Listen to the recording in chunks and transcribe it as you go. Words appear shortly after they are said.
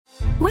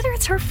Whether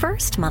it's her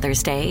first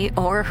Mother's Day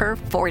or her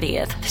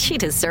 40th, she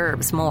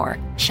deserves more.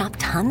 Shop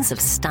tons of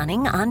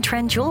stunning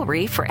on-trend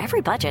jewelry for every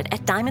budget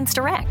at Diamonds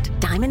Direct.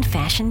 Diamond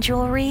fashion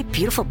jewelry,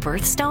 beautiful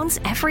birthstones,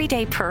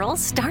 everyday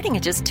pearls starting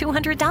at just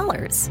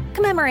 $200.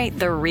 Commemorate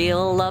the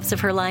real loves of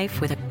her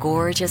life with a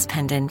gorgeous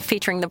pendant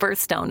featuring the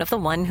birthstone of the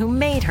one who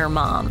made her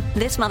mom.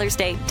 This Mother's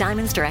Day,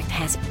 Diamonds Direct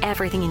has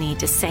everything you need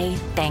to say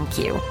thank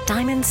you.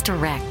 Diamonds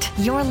Direct.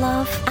 Your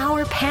love,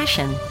 our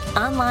passion.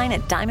 Online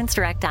at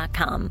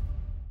diamondsdirect.com.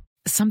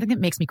 Something that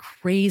makes me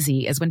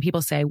crazy is when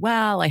people say,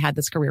 well, I had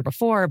this career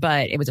before,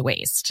 but it was a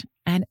waste.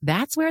 And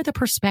that's where the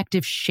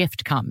perspective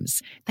shift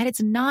comes, that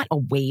it's not a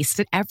waste,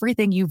 that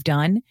everything you've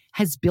done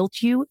has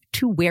built you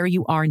to where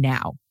you are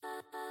now.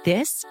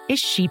 This is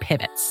She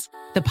Pivots,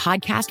 the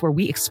podcast where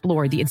we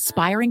explore the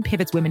inspiring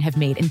pivots women have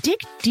made and dig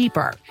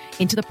deeper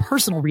into the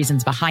personal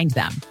reasons behind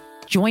them.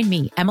 Join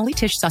me, Emily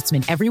Tish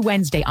Sussman, every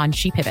Wednesday on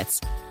She Pivots.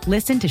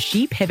 Listen to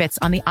She Pivots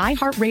on the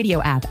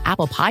iHeartRadio app,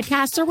 Apple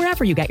Podcasts, or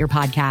wherever you get your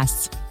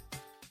podcasts.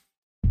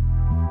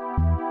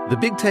 The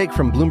Big Take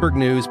from Bloomberg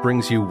News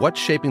brings you what's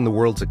shaping the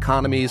world's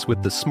economies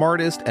with the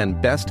smartest and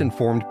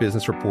best-informed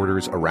business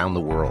reporters around the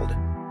world.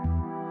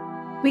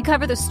 We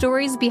cover the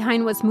stories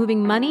behind what's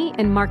moving money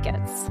and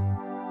markets,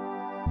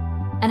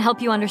 and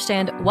help you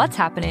understand what's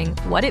happening,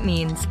 what it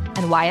means,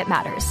 and why it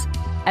matters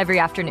every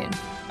afternoon.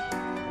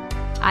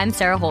 I'm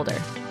Sarah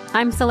Holder.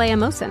 I'm Saleha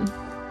Mohsin.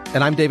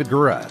 And I'm David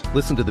Gura.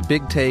 Listen to The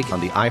Big Take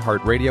on the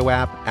iHeartRadio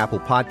app, Apple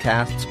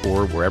Podcasts,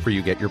 or wherever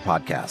you get your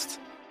podcasts.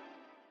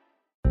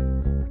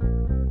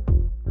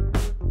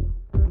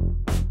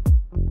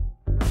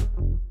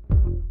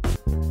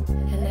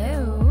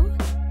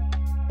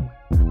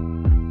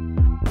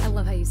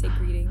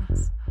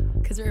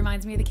 Because it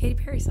reminds me of the Katy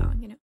Perry song,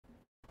 you know.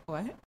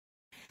 What?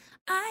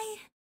 I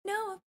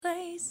know a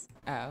place.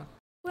 Oh.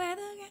 Where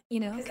the, you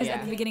know, because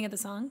at the beginning of the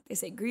song, they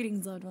say,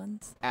 greetings, loved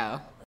ones.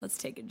 Oh. Let's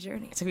take a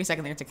journey. It took me a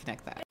second there to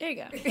connect that. There you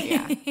go.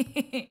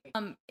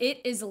 Yeah.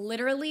 It is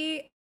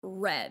literally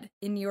red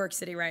in New York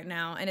City right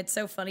now. And it's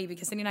so funny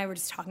because Cindy and I were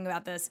just talking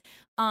about this.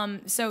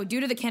 So due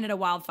to the Canada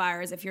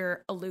wildfires, if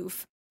you're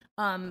aloof,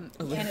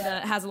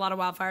 Canada has a lot of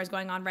wildfires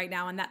going on right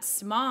now, and that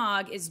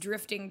smog is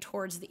drifting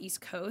towards the East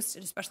Coast,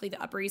 and especially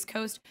the Upper East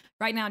Coast.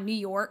 Right now, New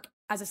York,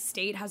 as a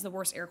state, has the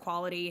worst air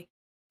quality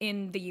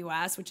in the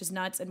U.S., which is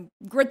nuts, and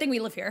good thing we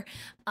live here.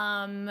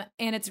 And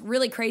it's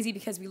really crazy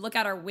because we look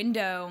out our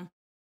window,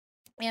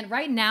 and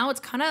right now, it's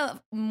kind of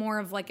more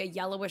of like a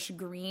yellowish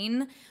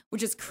green,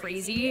 which is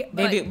crazy.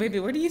 Baby,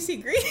 where do you see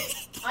green?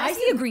 I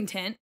see a green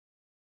tint.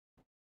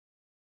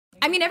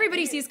 I mean,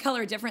 everybody sees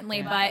color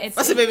differently, but it's...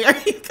 Also, baby, are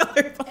you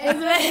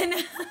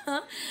colorblind?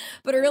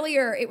 But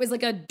earlier, it was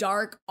like a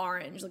dark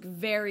orange, like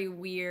very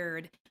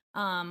weird.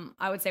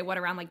 I would say,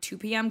 around like 2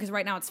 p.m., because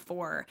right now it's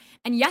 4.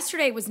 And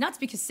yesterday it was nuts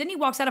because Sydney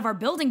walks out of our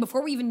building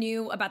before we even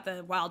knew about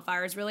the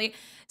wildfires, really.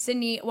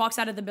 Sydney walks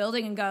out of the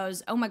building and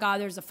goes, oh my God,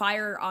 there's a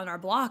fire on our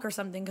block or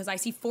something, because I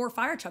see 4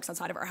 fire trucks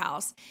outside of our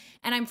house.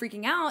 And I'm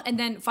freaking out. And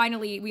then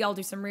finally, we all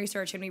do some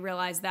research and we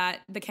realize that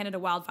the Canada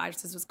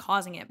wildfires was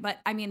causing it. But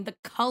I mean, the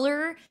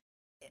color...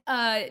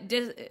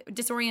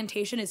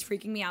 disorientation is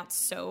freaking me out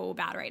so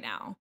bad right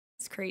now.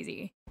 It's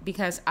crazy.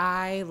 Because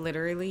I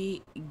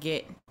literally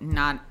get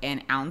not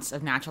an ounce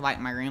of natural light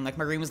in my room. Like,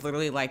 my room is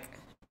literally like,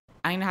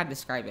 I don't know how to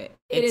describe it.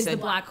 It's a the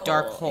black hole.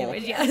 Dark hole.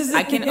 Yes.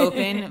 I can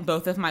open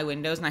both of my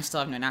windows and I still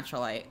have no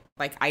natural light.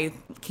 Like, I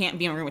can't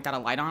be in a room without a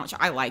light on, which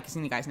I like, because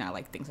you guys know I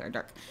like things that are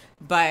dark.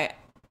 But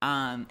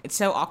it's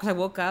so awkward. I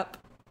woke up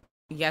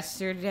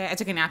yesterday. I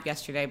took a nap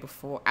yesterday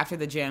after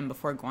the gym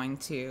before going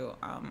to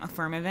a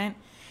firm event.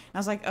 And I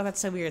was like, oh, that's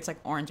so weird. It's like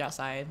orange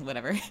outside,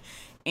 whatever.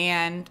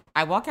 And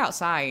I walk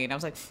outside and I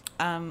was like,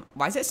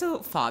 why is it so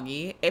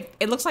foggy?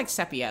 It looks like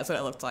sepia. That's what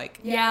it looked like.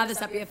 Yeah, the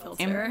sepia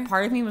filter. And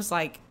part of me was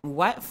like,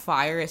 what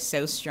fire is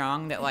so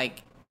strong that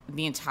like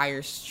the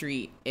entire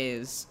street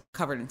is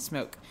covered in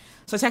smoke?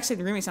 So I texted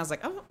the roommates and I was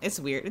like, oh, it's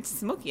weird. It's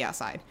smoky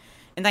outside.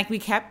 And like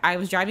I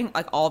was driving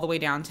like all the way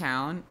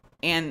downtown.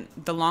 And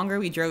the longer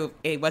we drove,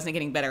 it wasn't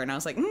getting better. And I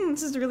was like,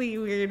 this is really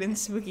weird and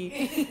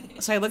spooky.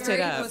 So I looked it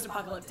up. Very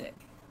post-apocalyptic.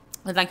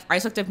 Like, I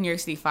just looked up New York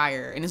City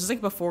fire, and this was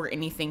like before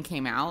anything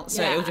came out.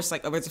 So it was just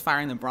like, oh, there's a fire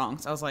in the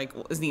Bronx. I was like,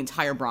 well, is the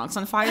entire Bronx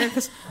on fire?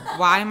 Because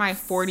why am I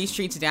 40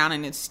 streets down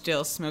and it's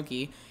still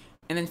smoky?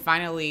 And then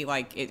finally,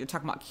 like, you're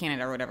talking about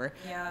Canada or whatever.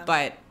 Yeah.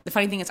 But the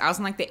funny thing is, I was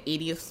on like the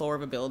 80th floor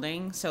of a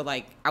building. So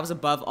like, I was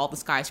above all the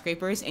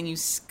skyscrapers, and you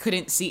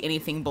couldn't see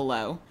anything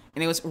below.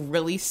 And it was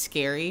really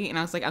scary. And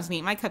I was like, I was going to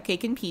eat my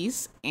cupcake in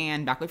peace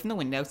and back away from the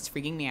window. It's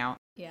freaking me out.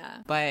 Yeah.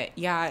 But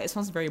yeah, it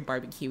smells very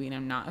barbecue-y, and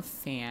I'm not a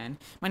fan.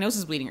 My nose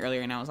was bleeding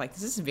earlier, and I was like,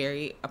 this is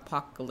very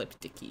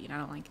apocalyptic-y, and I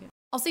don't like it.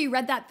 Also, you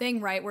read that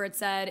thing, right, where it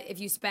said if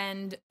you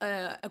spend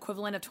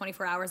equivalent of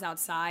 24 hours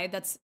outside,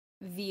 that's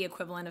the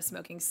equivalent of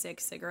smoking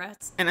 6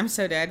 cigarettes. And I'm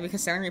so dead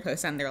because someone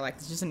reposted and they were like,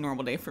 it's just a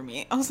normal day for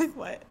me. I was like,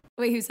 what?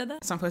 Wait, who said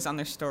that? Someone posted on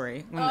their story.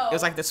 It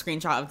was like the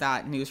screenshot of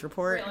that news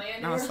report. Really?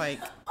 And I was like,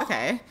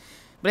 okay.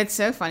 But it's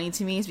so funny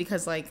to me is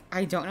because, like,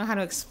 I don't know how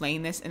to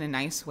explain this in a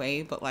nice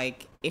way, but,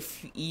 like,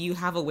 if you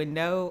have a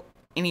window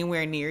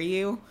anywhere near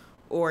you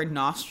or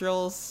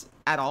nostrils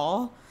at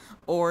all,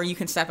 or you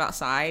can step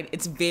outside,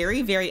 it's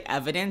very, very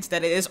evident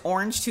that it is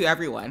orange to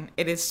everyone.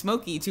 It is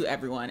smoky to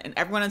everyone, and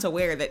everyone is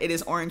aware that it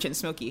is orange and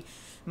smoky.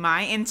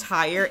 My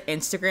entire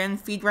Instagram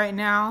feed right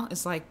now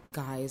is like,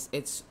 guys,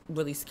 it's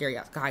really scary.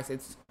 Guys,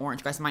 it's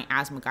orange. Guys, my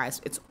asthma,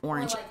 guys, it's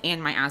orange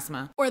and my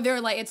asthma. Or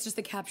they're like, it's just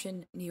the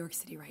caption, New York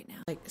City right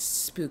now. Like,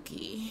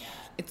 spooky.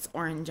 It's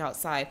orange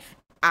outside.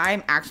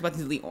 I'm actually about to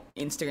delete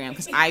Instagram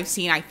because I've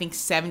seen, I think,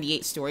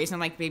 78 stories. And I'm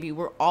like, baby,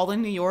 we're all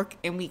in New York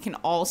and we can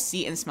all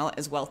see and smell it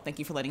as well. Thank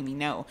you for letting me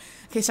know.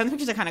 Okay, some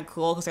pictures are kind of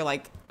cool because they're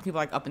like, people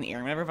are like up in the air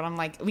and whatever. But I'm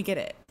like, we get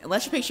it.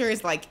 Unless your picture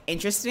is like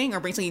interesting or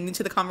brings something new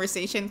to the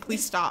conversation,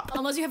 please stop.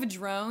 Unless you have a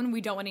drone,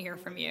 we don't want to hear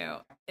from you.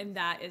 And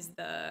that is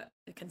the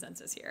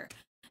consensus here.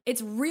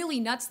 It's really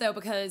nuts, though,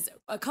 because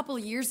a couple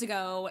of years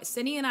ago,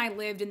 Sydney and I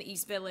lived in the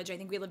East Village. I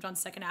think we lived on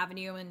 2nd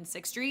Avenue and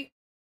 6th Street.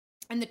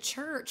 And the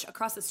church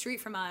across the street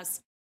from us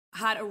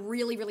had a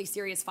really, really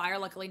serious fire.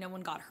 Luckily, no one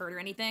got hurt or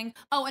anything.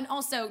 Oh, and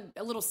also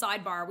a little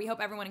sidebar. We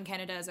hope everyone in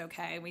Canada is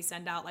okay. We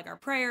send out like our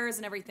prayers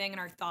and everything and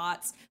our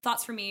thoughts.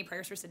 Thoughts for me,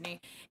 prayers for Sydney.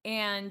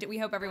 And we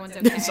hope everyone's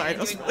okay. Sorry,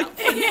 that's well.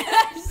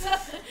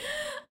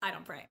 I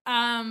don't pray.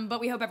 But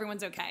we hope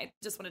everyone's okay.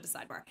 Just wanted to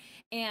sidebar.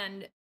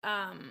 And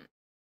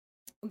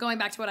going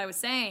back to what I was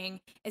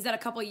saying is that a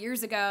couple of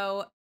years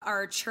ago,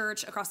 our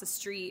church across the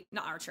street,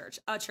 not our church,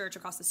 a church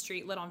across the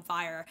street lit on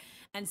fire.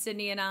 And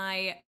Sydney and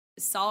I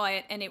saw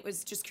it, and it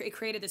was just, it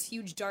created this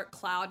huge dark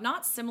cloud,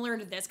 not similar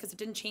to this because it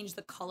didn't change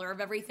the color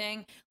of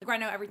everything. Like right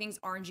now everything's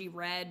orangey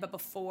red, but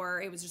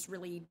before it was just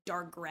really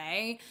dark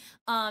gray.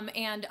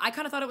 And I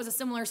kind of thought it was a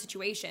similar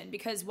situation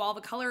because while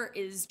the color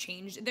is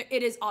changed,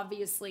 it is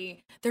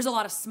obviously, there's a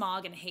lot of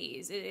smog and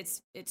haze.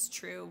 It's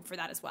true for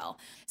that as well.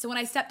 So when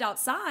I stepped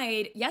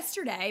outside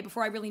yesterday,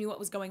 before I really knew what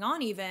was going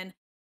on even,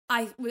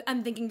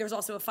 I'm thinking there's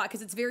also a fire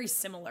because it's very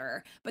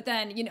similar. But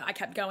then, you know, I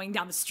kept going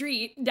down the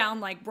street,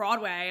 down like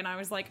Broadway, and I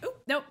was like, oh,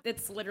 nope,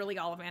 it's literally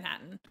all of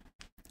Manhattan.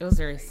 It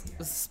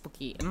was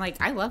spooky. And like,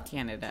 I love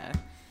Canada.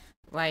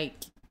 Like,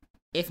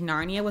 if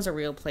Narnia was a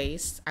real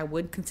place, I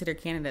would consider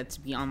Canada to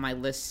be on my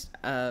list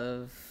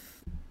of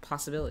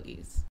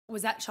possibilities.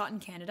 Was that shot in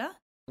Canada?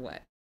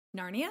 What?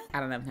 Narnia? I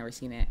don't know. I've never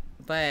seen it.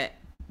 But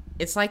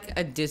it's like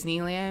a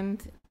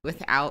Disneyland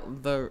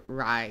without the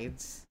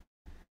rides.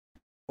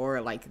 Or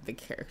like the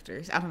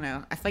characters. I don't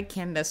know. I feel like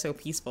Canada's so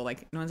peaceful.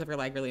 Like no one's ever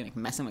like really like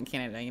messing with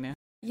Canada, you know?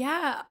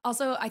 Yeah.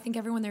 Also, I think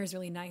everyone there is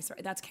really nice.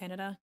 Right? That's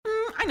Canada.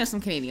 I know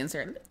some Canadians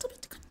are a little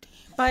bit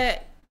cunty.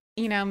 But,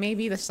 you know,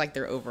 maybe that's like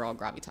their overall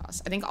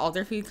gravitas. I think all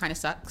their food kind of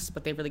sucks,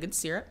 but they have really good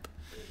syrup.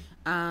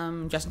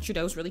 Justin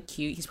Trudeau's really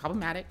cute. He's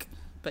problematic,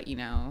 but you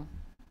know,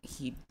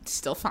 he's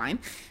still fine.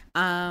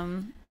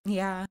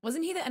 Yeah.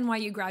 Wasn't he the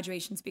NYU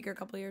graduation speaker a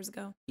couple of years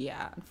ago?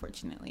 Yeah,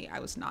 unfortunately, I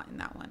was not in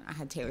that one. I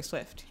had Taylor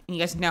Swift. And you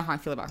guys know how I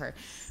feel about her.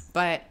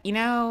 But, you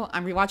know,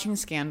 I'm rewatching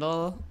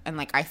Scandal, and,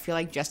 like, I feel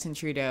like Justin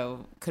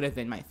Trudeau could have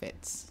been my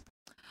Fitz.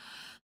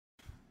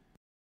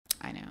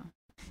 I know.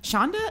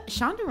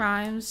 Shonda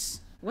Rhimes,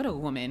 what a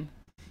woman.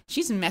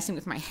 She's messing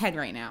with my head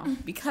right now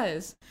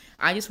because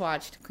I just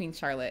watched Queen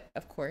Charlotte,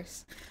 of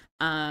course.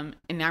 And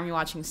now I'm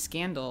rewatching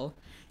Scandal.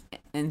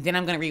 And then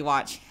I'm going to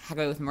rewatch How to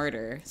Get Away with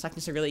Murder so I can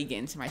just really get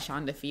into my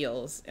Shonda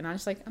feels. And I'm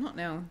just like, I don't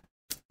know.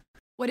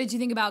 What did you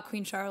think about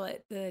Queen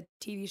Charlotte, the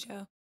TV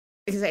show?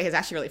 It's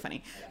actually really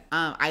funny.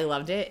 I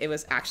loved it. It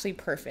was actually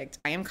perfect.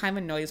 I am kind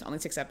of annoyed it's only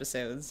 6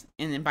 episodes.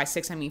 And then by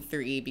 6, I mean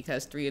 3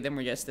 because 3 of them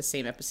were just the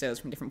same episodes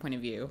from a different point of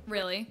view.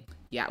 Really?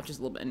 Yeah, which is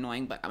a little bit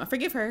annoying, but I'm going to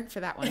forgive her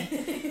for that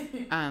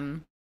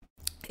one.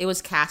 It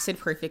was casted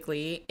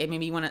perfectly. It made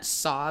me want to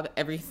sob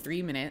every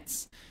 3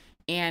 minutes.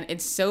 And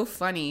it's so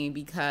funny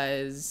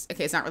because,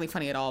 okay, it's not really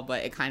funny at all,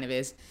 but it kind of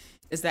is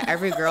that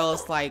every girl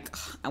is like,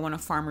 I want a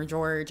Farmer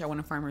George. I want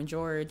a Farmer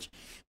George.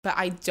 But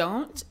I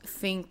don't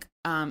think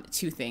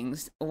 2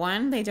 things.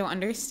 One, they don't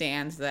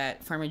understand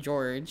that Farmer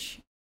George,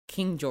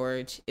 King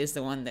George, is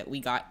the one that we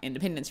got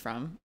independence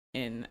from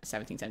in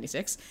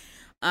 1776.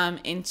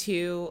 And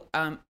 2,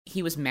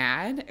 he was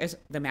mad.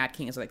 The Mad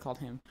King is what they called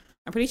him.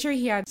 I'm pretty sure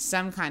he had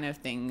some kind of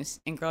things,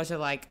 and girls are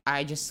like,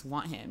 I just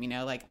want him, you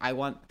know, like, I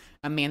want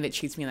a man that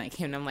treats me like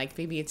him. And I'm like,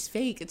 baby, it's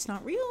fake. It's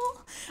not real.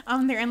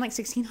 They're in like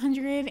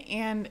 1600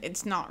 and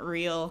it's not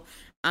real.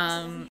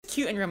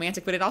 Cute and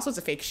romantic, but it also is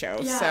a fake show.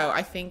 Yeah. So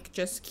I think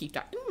just keep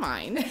that in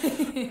mind.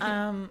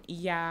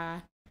 Yeah,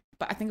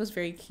 but I think it was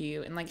very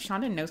cute. And like,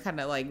 Shonda knows how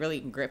to like really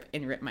grip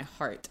and rip my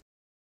heart.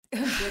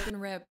 Grip and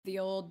rip, the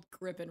old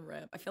grip and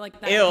rip. I feel like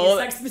that ew. Would be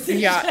a sex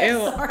position. Yeah,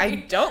 ew.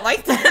 I don't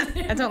like that.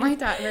 I don't like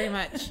that very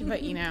much,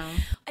 but you know.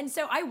 And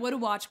so I would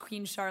watch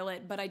Queen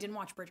Charlotte, but I didn't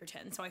watch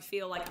Bridgerton, so I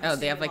feel like I'm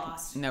they have like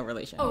lost. No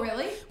relation. Oh,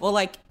 really? Well,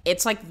 like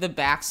it's like the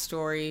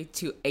backstory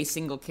to a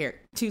single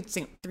character,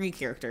 3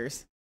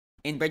 characters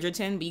in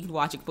Bridgerton, but you could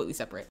watch it completely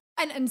separate.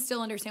 And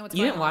still understand what's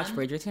going on. You didn't watch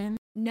Bridgerton?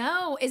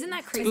 No, isn't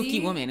that crazy? Spooky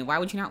woman. Why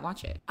would you not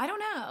watch it? I don't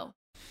know.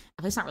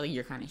 It's not really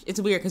your kind of.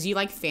 It's weird because you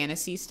like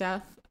fantasy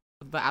stuff.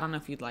 But I don't know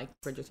if you'd like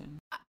Bridgerton.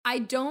 I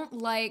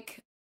don't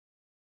like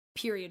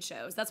period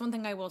shows. That's one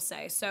thing I will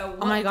say. So,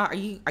 oh my god,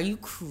 are you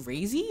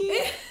crazy?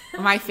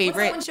 My favorite.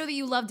 What's that one show that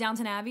you love,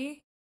 Downton Abbey?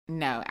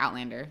 No,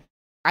 Outlander.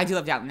 I do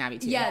love Downton Abbey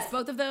too. Yes,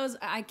 both of those.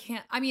 I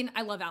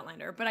love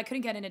Outlander, but I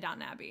couldn't get into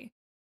Downton Abbey.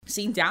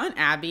 See, Downton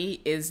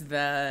Abbey is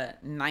the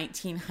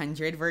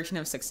 1900 version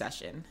of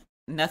Succession.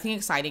 Nothing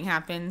exciting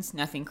happens.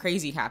 Nothing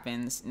crazy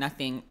happens.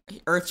 Nothing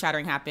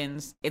earth-shattering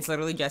happens. It's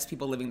literally just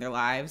people living their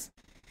lives.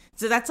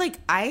 So that's like,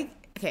 I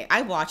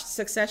watched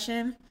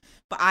Succession,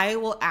 but I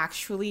will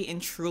actually and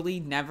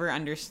truly never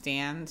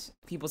understand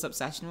people's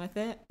obsession with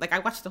it. Like, I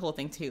watched the whole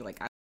thing too.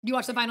 Like, You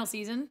watched the final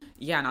season?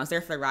 Yeah, and I was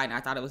there for the ride, and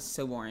I thought it was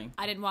so boring.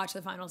 I didn't watch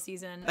the final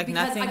season. Like,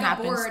 because nothing I got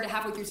happens. bored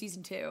halfway through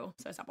season 2,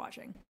 so I stopped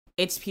watching.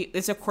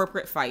 It's a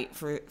corporate fight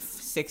for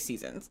 6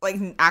 seasons. Like,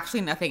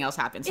 actually nothing else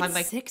happens. So It's I'm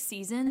like, 6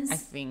 seasons? I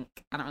think.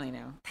 I don't really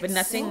know. But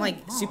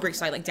nothing, super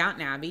exciting. Like,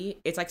 Downton Abbey,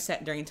 it's, like,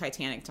 set during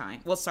Titanic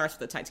time. Well, it starts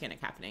with the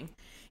Titanic happening.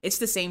 It's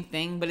the same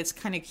thing, but it's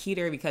kind of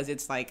cuter because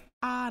it's, like,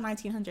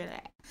 1900,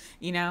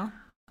 you know?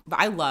 But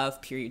I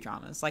love period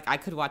dramas. Like, I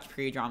could watch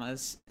period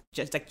dramas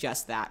just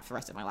that for the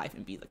rest of my life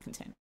and be, like,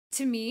 content.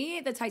 To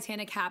me, the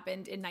Titanic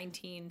happened in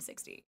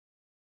 1960.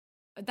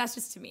 That's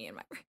just to me in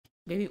my brain.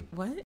 Maybe,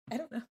 what? I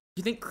don't know. Do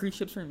you think cruise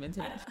ships were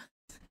invented?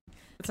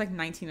 It's like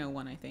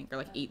 1901, I think, or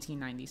like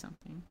 1890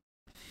 something.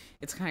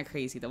 It's kind of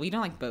crazy though. We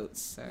don't like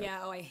boats. So.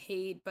 Yeah, I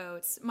hate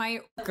boats.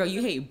 Girl,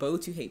 you hate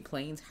boats, you hate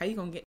planes. How you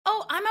gonna get?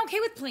 Oh, I'm okay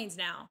with planes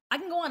now. I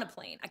can go on a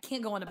plane. I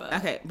can't go on a boat.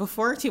 Okay,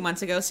 before 2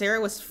 months ago, Sarah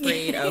was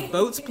afraid of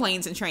boats,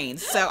 planes, and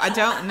trains. So I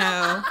don't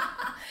know.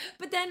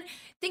 But then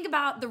think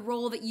about the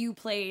role that you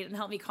played in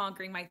help me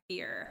conquering my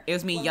fear. It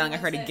was me yelling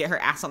at her to get her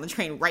ass on the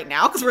train right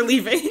now because we're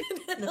leaving.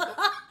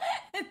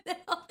 And then,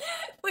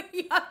 wait,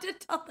 you have to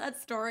tell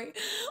that story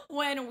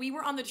when we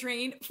were on the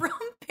train from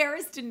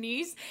Paris to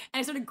Nice and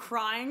I started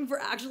crying for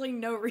actually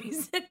no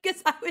reason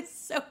because I was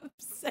so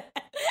upset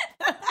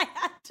that I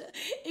had to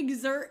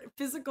exert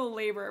physical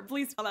labor.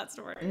 Please tell that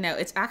story. No,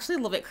 it's actually a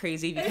little bit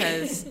crazy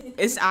because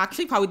it's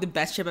actually probably the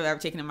best trip I've ever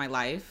taken in my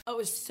life. Oh, it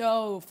was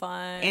so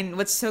fun. And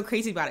what's so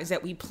crazy about it is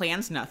that we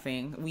planned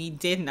nothing, we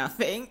did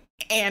nothing,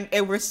 and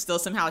it was still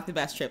somehow like the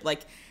best trip.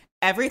 Like,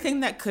 everything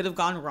that could have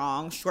gone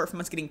wrong, short from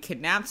us getting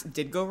kidnapped,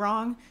 did go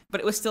wrong,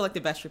 but it was still like the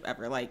best trip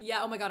ever. Like,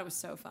 yeah, oh my God, it was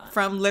so fun.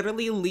 From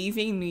literally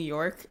leaving New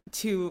York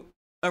to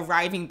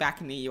arriving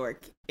back in New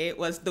York, it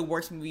was the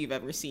worst movie you've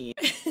ever seen.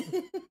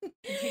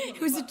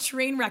 It was a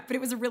train wreck, but it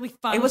was a really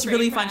fun It was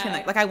really fun train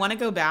wreck. Like, I want to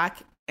go back,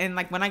 and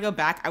like when I go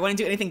back, I wouldn't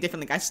do anything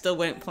different. Like, I still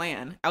wouldn't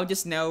plan. I would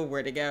just know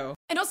where to go.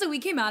 And also, we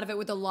came out of it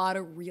with a lot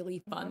of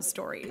really fun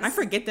stories. I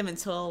forget them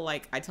until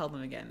like I tell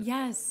them again.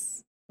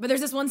 Yes. But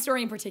there's this one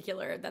story in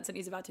particular that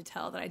Sydney's about to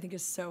tell that I think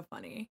is so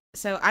funny.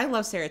 So I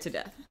love Sarah to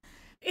death.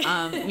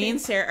 Me and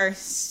Sarah are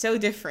so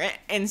different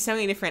in so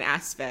many different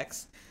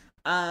aspects.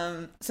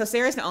 So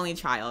Sarah's the only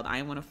child.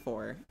 I'm one of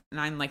 4.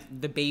 And I'm like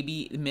the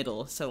baby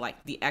middle. So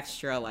like the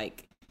extra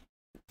like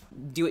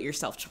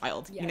do-it-yourself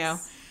child, yes. You know?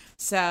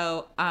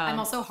 So I'm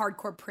also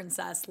hardcore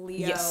princess,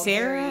 Leo. Yeah,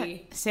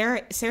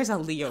 Sarah's a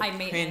Leo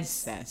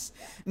princess.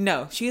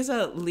 No, she is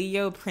a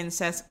Leo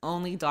princess,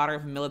 only daughter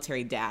of a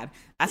military dad.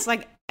 That's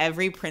like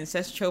every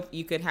princess trope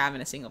you could have in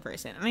a single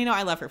person. And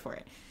I love her for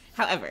it.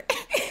 However,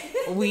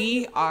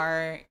 we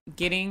are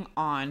getting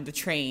on the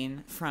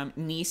train from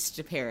Nice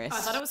to Paris. Oh,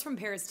 I thought it was from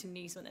Paris to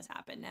Nice when this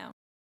happened now.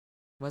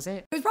 Was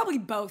it? It was probably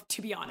both,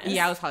 to be honest.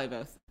 Yeah, it was probably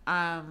both.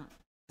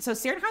 So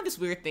Sarah and I had this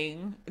weird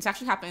thing. It's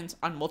actually happened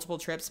on multiple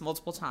trips,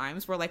 multiple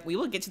times, where like we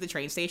will get to the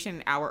train station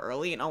an hour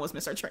early and almost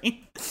miss our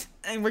train.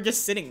 And we're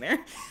just sitting there.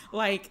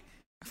 Like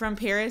from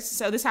Paris.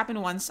 So this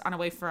happened once on our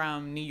way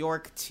from New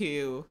York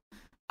to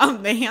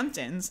the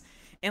Hamptons.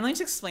 And let me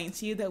just explain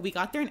to you that we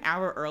got there an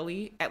hour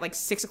early at like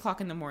 6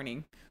 o'clock in the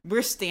morning.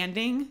 We're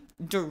standing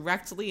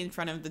directly in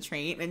front of the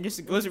train and it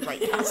just goes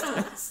right past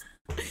us.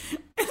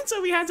 And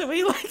so we had to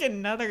wait like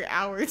another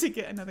hour to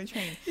get another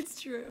train.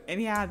 It's true.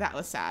 And yeah, that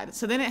was sad.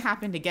 So then it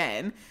happened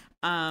again,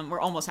 or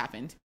almost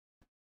happened,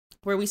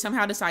 where we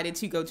somehow decided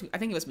to go to, I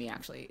think it was me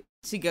actually,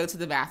 to go to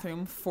the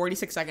bathroom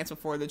 46 seconds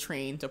before the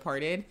train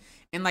departed.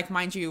 And like,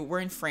 mind you, we're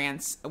in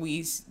France.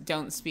 We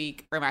don't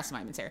speak, or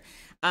Mastermind and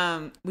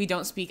Sarah, we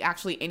don't speak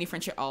actually any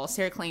French at all.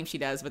 Sarah claims she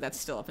does, but that's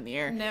still up in the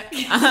air.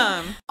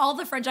 No. All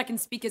the French I can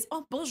speak is,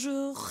 oh,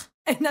 bonjour.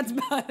 And that's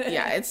about it.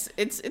 Yeah, it's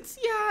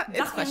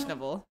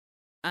questionable.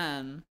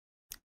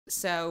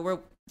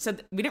 So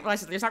we didn't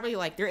realize that there's not really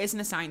like, there isn't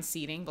assigned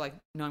seating, but like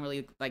no one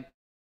really like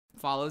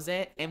follows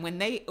it. And when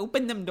they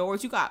open them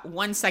doors, you got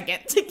 1 second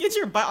to get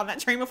your butt on that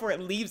train before it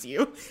leaves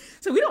you.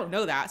 So we don't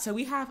know that. So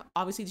we have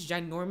obviously these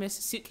ginormous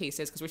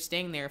suitcases because we're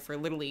staying there for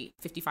literally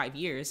 55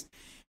 years.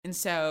 And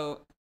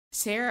so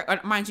Sarah,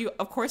 mind you,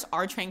 of course,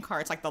 our train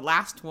cart's like the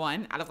last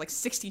one out of like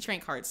 60 train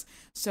carts.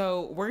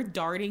 So we're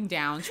darting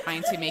down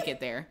trying to make it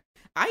there.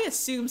 I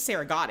assume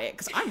Sarah got it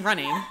because I'm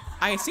running.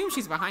 I assume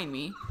she's behind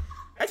me.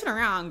 I turn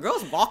around,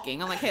 girl's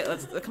walking. I'm like, hey,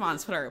 come on,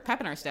 let's put our pep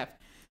in our step.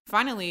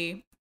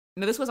 Finally,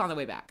 no, this was on the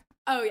way back.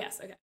 Oh,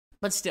 yes, okay.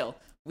 But still,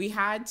 we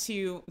had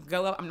to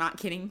go up, I'm not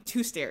kidding,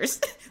 2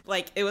 stairs.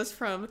 Like, it was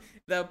from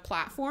the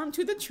platform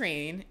to the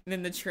train, and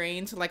then the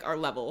train to, like, our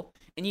level.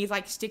 And you,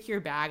 like, stick your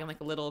bag in, like,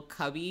 a little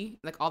cubby.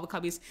 Like, all the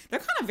cubbies, they're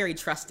kind of very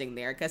trusting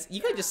there, because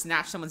you could just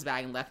snatch someone's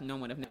bag and left, and no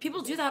one would have known.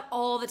 People do that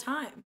all the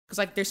time. Because,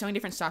 like, there's so many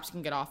different stops you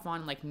can get off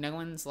on. Like, no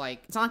one's,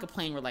 like, it's not like a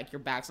plane where, like, your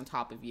bag's on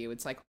top of you.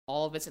 It's, like,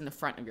 all of it's in the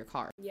front of your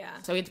car. Yeah.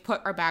 So we had to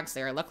put our bags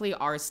there. Luckily,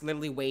 ours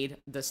literally weighed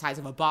the size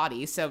of a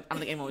body, so I don't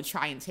think anyone would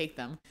try and take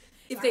them.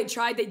 If they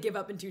tried, they'd give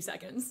up in 2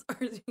 seconds.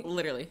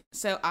 Literally.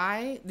 So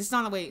this is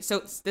on the way. So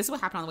this is what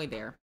happened on the way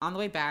there. On the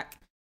way back,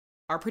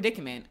 our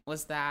predicament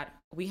was that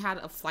we had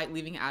a flight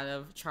leaving out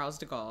of Charles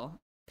de Gaulle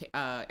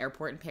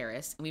airport in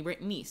Paris, and we were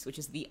at Nice, which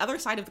is the other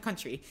side of the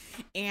country.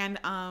 And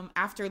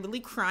after literally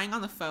crying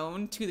on the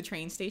phone to the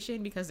train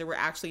station because there were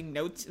actually I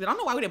don't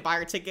know why we didn't buy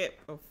our ticket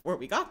before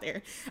we got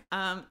there.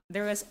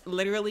 There was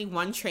literally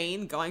one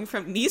train going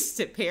from Nice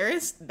to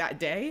Paris that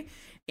day.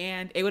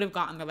 And it would have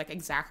gotten there like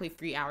exactly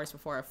 3 hours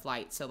before our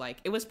flight. So like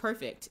it was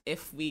perfect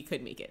if we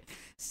could make it.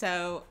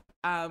 So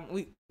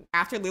we,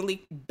 after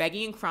literally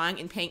begging and crying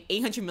and paying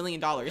 $800 million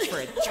for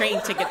a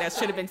train ticket that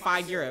should have been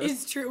 €5.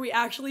 It's true. We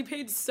actually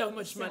paid so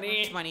much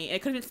money.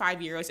 It could have been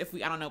 €5 if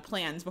we, I don't know,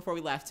 planned before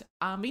we left.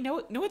 We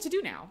know what to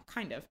do now,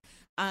 kind of.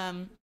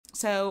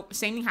 So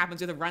same thing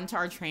happens with a run to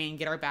our train,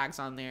 get our bags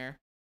on there.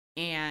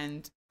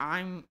 And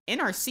I'm in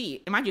our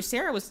seat. And mind you,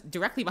 Sarah was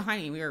directly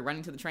behind me. We were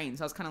running to the train.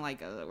 So I was kind of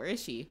like, where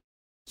is she?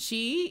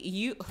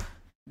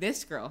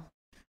 This girl,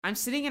 I'm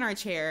sitting in our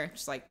chair,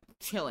 just like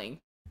chilling.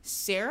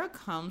 Sarah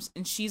comes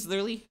and she's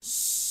literally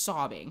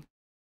sobbing,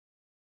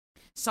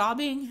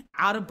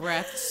 out of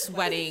breath,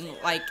 sweating,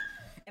 like,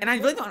 and I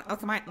really don't,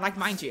 like,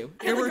 mind you,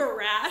 there were a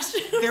rash.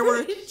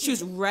 She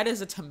was red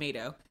as a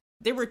tomato.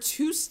 There were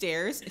 2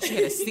 stairs and she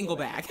had a single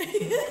bag.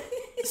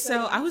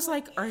 So I was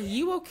like, are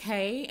you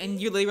okay?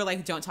 And you literally were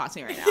like, don't talk to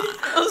me right now.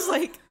 I was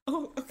like,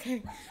 oh,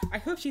 okay. I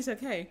hope she's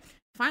okay.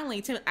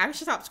 Finally, Tim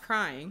actually stops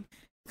crying.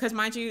 Because,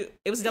 mind you,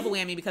 it was a double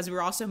whammy because we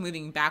were also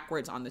moving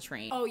backwards on the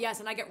train. Oh, yes,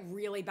 and I get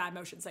really bad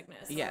motion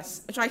sickness.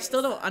 Yes, which I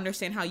still don't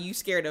understand how you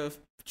scared of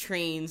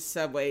trains,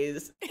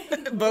 subways,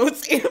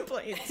 boats, and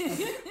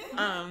planes.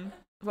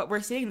 But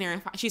we're sitting there,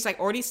 and she's, like,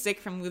 already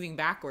sick from moving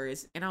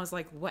backwards. And I was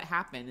like, what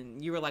happened?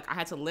 And you were like, I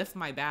had to lift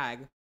my bag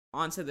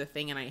onto the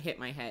thing, and I hit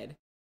my head.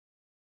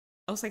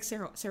 I was like,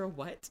 Sarah,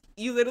 what?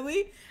 You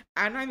literally,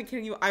 I'm not even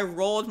kidding you, I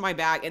rolled my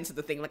bag into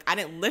the thing. Like, I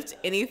didn't lift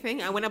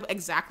anything. I went up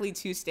exactly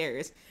 2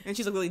 stairs. And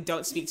she's like, really,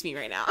 don't speak to me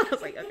right now. I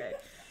was like, okay.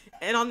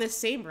 And on this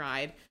same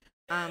ride,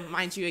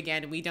 mind you,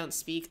 again, we don't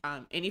speak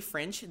any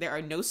French. There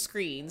are no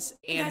screens.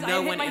 And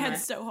I hit my head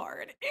so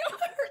hard. It hurt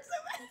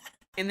so bad.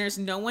 And there's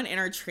no one in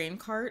our train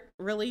cart,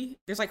 really.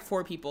 There's like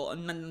 4 people,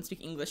 and none of them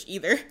speak English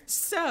either.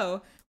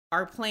 So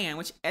our plan,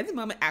 which at the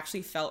moment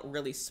actually felt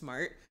really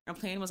smart, our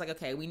plan was like,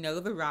 okay, we know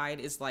the ride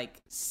is like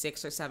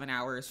 6 or 7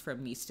 hours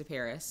from Nice to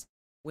Paris.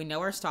 We know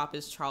our stop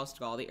is Charles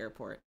de Gaulle, the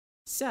airport.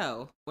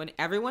 So when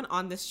everyone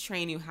on this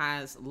train who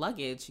has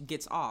luggage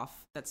gets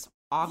off, that's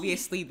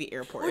obviously the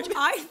airport. Which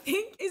I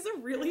think is a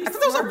really I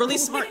thought that was a really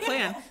smart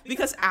plan,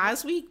 because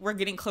as we were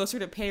getting closer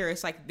to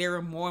Paris, like there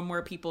were more and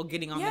more people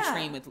getting on the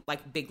train with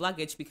like big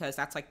luggage, because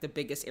that's like the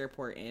biggest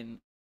airport in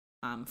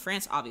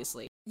France,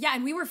 obviously. Yeah,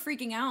 and we were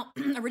freaking out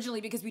originally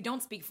because we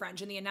don't speak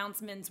French, and the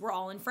announcements were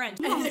all in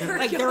French.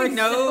 Like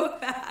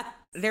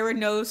there were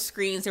no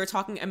screens. They were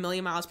talking a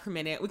million miles per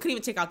minute. We couldn't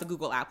even take out the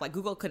Google app. Like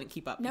Google couldn't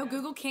keep up. No,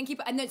 Google can't keep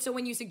up. And then so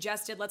when you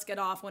suggested let's get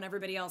off when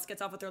everybody else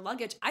gets off with their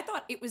luggage, I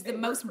thought it was the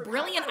most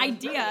brilliant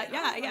idea.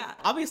 Yeah.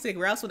 Obviously,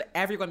 where else would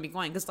everyone be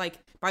going? Because like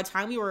by the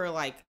time we were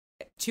like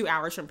 2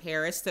 hours from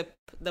Paris,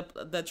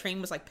 the train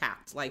was like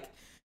packed. Like.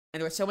 And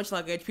there was so much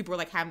luggage. People were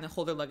like having to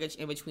hold their luggage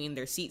in between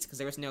their seats because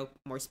there was no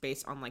more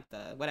space on like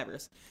the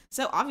whatevers.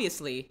 So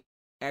obviously,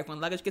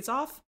 everyone luggage gets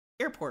off,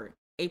 airport,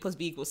 A plus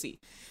B equals C.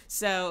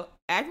 So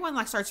everyone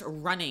like starts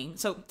running.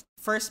 So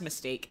first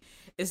mistake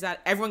is that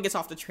everyone gets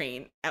off the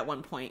train at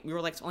one point. We were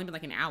like, it's only been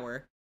like an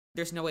hour.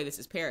 There's no way this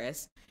is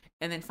Paris.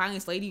 And then finally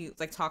this lady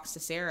like talks to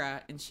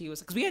Sarah, and she was,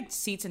 because we had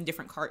seats in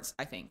different carts,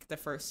 I think, the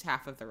first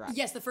half of the ride.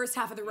 Yes, the first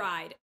half of the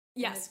ride.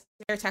 Yes.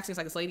 They're texting us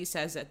like, this lady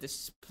says that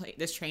this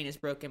train is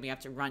broken. We have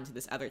to run to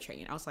this other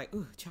train. I was like,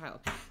 ooh, child.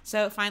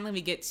 So finally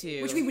we get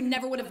to... Which we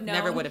never would have known.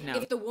 Never would have known.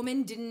 If the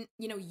woman didn't,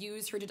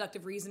 use her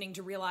deductive reasoning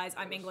to realize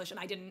I'm English and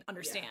I didn't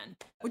understand.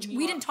 Yeah. Which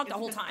we didn't talk the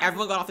whole time.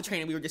 Everyone got off the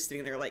train and we were just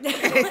sitting there like...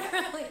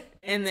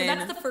 And then... So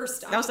that's the first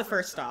stop. That was the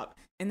first stop.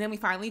 And then we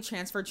finally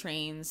transferred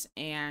trains,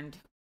 and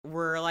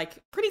we're like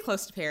pretty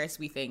close to Paris,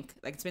 we think.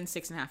 Like it's been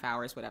 6.5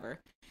 hours, whatever.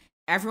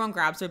 Everyone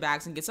grabs their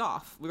bags and gets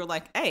off. We were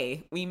like,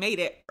 hey, we made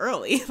it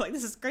early. Like,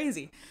 this is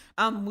crazy.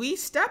 We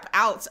step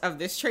out of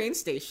this train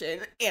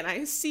station, and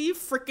I see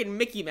freaking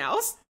Mickey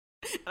Mouse.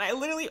 And I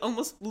literally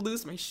almost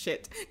lose my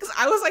shit. Because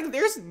I was like,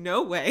 there's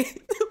no way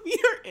that we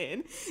are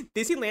in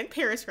Disneyland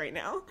Paris right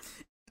now.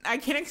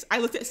 I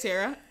looked at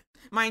Sarah.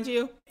 Mind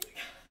you,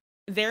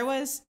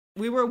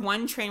 we were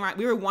one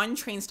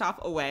train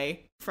stop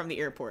away from the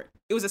airport.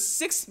 It was a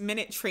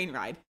 6-minute train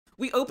ride.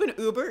 We open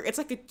Uber. It's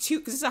like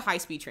because this is a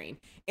high-speed train.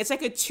 It's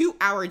like a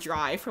 2-hour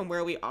drive from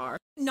where we are.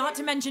 Not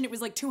to mention it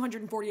was like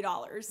 $240.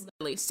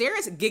 Literally.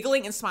 Sarah's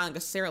giggling and smiling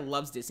because Sarah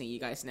loves Disney, you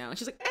guys know. And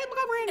she's like, hey, look,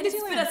 we're in And it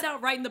Disneyland. spit us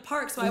out right in the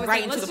park. So I was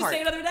Right like, into let's the just park.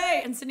 stay another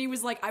day. And Sydney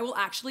was like, I will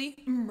actually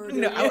murder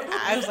you.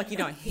 I was like, you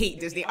know, I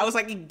hate Disney. I was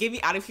like, get me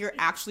out of here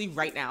actually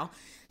right now.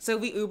 So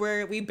we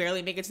Uber, we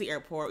barely make it to the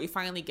airport. We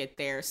finally get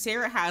there.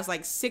 Sarah has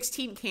like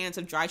 16 cans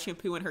of dry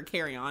shampoo in her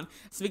carry-on.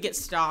 So we get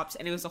stopped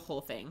and it was a whole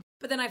thing.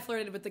 But then I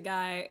flirted with the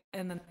guy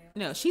and then...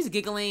 No, she's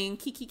giggling,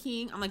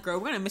 kikiing. I'm like, girl,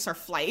 we're going to miss our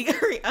flight.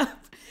 Hurry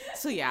up.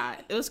 So yeah,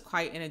 it was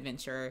quite an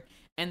adventure.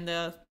 And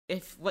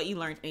if what you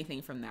learned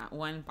anything from that,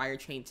 1, buy your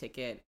train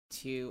ticket.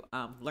 2,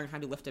 learn how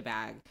to lift a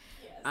bag.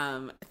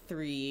 Yes.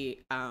 3,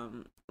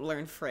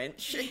 learn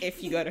French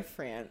if you go to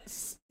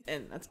France.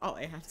 And that's all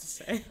I have to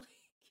say.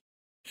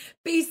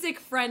 Basic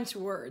French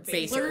words.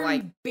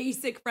 Learn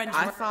basic French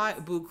words. I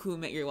thought beaucoup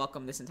meant you're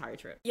welcome this entire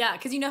trip. Yeah,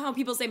 because you know how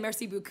people say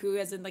merci beaucoup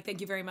as in like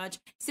thank you very much.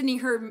 Sydney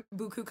heard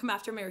beaucoup come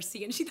after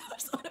merci and she thought it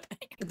was on a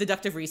banger.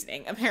 Deductive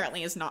reasoning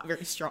apparently is not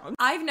very strong.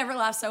 I've never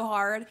laughed so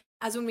hard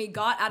as when we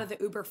got out of the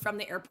Uber from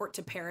the airport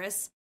to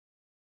Paris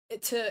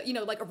to, you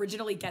know, like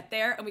originally get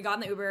there. And we got in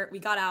the Uber, we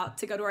got out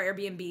to go to our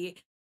Airbnb.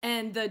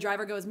 And the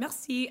driver goes,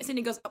 merci. And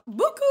Sydney goes,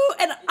 beaucoup.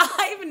 And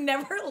I've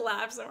never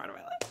laughed so hard in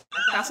my life.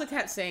 I also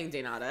kept saying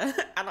de nada.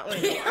 I don't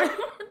really know.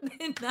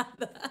 De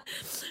nada.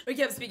 We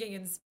kept speaking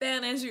in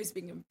Spanish. We were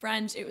speaking in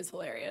French. It was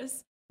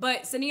hilarious.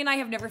 But Sydney and I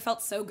have never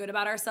felt so good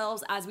about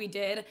ourselves as we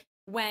did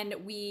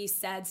when we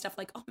said stuff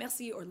like, oh,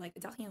 merci, or like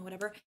Italian or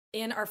whatever,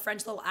 in our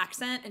French little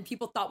accent, and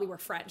people thought we were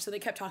French, so they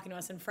kept talking to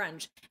us in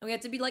French. And we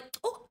had to be like,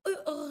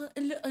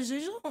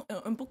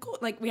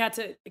 like we had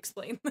to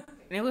explain. And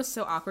it was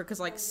so awkward because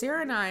like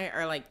Sarah and I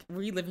are like,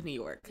 we live in New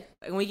York.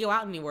 And when we go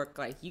out in New York,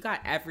 like you got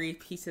every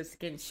piece of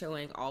skin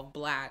showing, all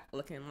black,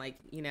 looking like,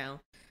 you know.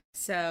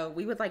 So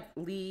we would like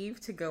leave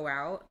to go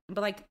out,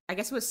 but like I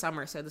guess it was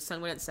summer, so the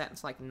sun wouldn't set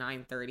until like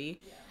 9:30.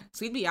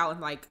 So we'd be out in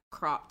like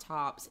crop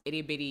tops,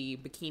 itty bitty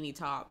bikini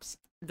tops.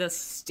 The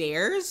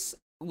stairs,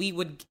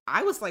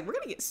 I was like, we're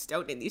gonna get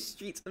stoned in these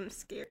streets. I'm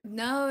scared.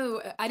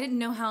 No, I didn't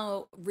know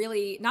how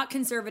really, not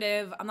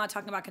conservative. I'm not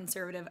talking about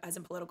conservative as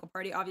in political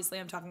party. Obviously,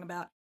 I'm talking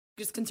about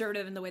just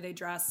conservative in the way they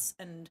dress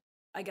and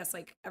I guess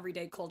like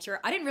everyday culture.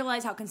 I didn't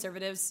realize how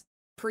conservatives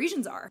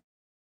Parisians are,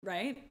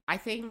 right? I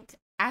think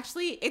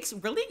actually it's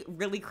really,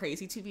 really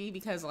crazy to me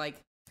because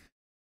like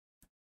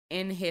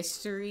in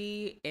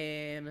history,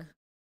 in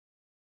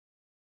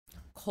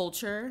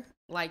culture,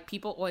 like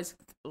people always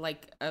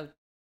like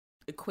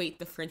equate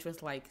the French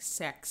with like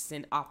sex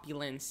and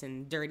opulence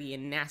and dirty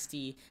and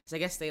nasty, so I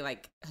guess they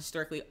like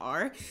historically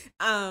are,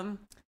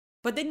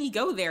 but then you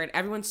go there and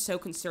everyone's so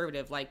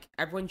conservative, like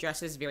everyone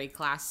dresses very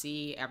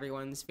classy,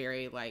 everyone's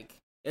very like,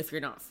 if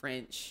you're not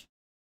French,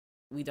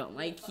 we don't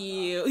like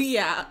you.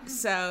 Yeah,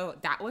 so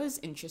that was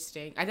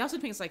interesting. I also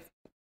think it's like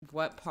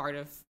what part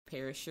of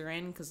Paris you're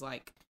in, because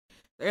like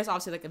there's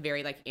obviously like a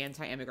very like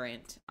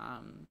anti-immigrant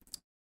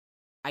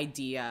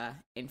idea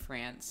in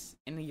France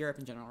and in Europe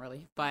in general,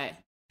 really. But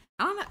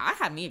I don't know. I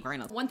had me a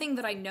grain of. One thing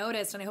that I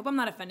noticed, and I hope I'm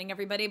not offending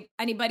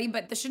anybody,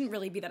 but this shouldn't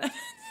really be that.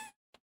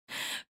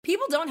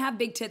 People don't have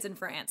big tits in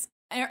France.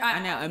 I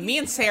know. And me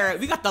and Sarah,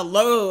 we got the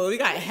load. We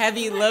got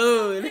heavy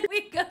load.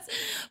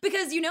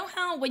 Because you know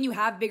how when you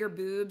have bigger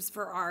boobs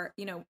for our,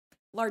 you know,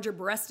 larger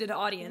breasted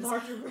audience,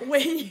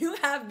 when you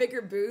have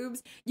bigger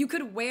boobs, you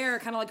could wear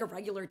kind of like a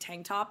regular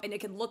tank top and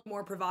it can look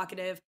more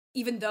provocative,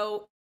 even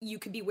though you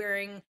could be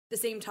wearing the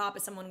same top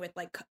as someone with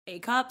like A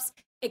cups.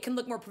 It can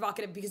look more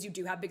provocative because you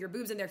do have bigger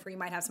boobs and therefore you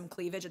might have some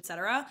cleavage,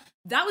 etc.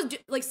 That was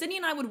like Sydney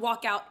and I would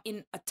walk out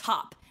in a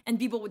top and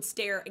people would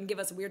stare and give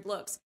us weird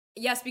looks.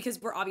 Yes,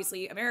 because we're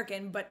obviously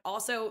American, but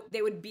also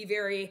they would be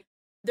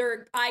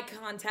their eye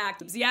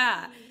contact.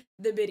 Yeah,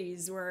 the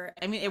biddies were.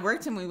 I mean, it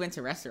worked when we went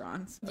to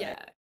restaurants. But. Yeah.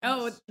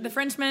 Oh, the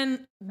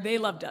Frenchmen, they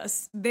loved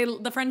us.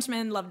 The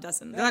Frenchmen loved us.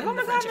 They're like, oh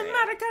my God,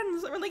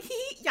 Americans. We're like,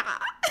 yeah.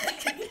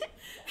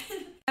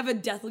 I have a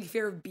deathly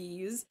fear of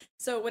bees.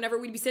 So whenever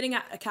we'd be sitting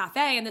at a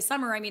cafe in the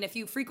summer, I mean, if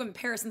you frequent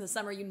Paris in the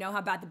summer, you know how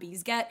bad the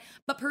bees get.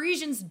 But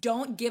Parisians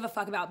don't give a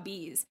fuck about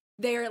bees.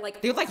 They would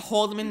like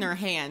hold them in their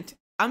hand.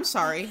 I'm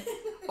sorry.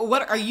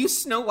 What, are you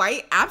Snow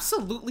White?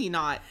 Absolutely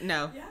not.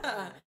 No.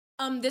 Yeah.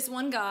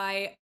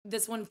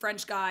 This one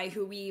French guy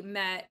who we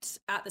met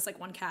at this like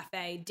one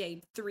cafe,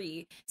 day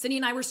 3, Sydney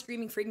and I were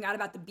screaming, freaking out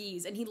about the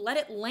bees, and he let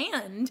it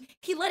land.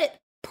 He let it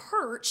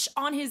perch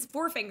on his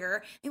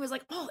forefinger. He was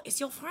like, oh, it's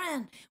your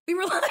friend. We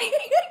were like,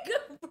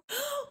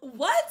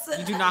 what?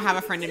 You do not have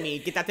a friend in me.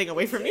 Get that thing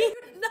away from me.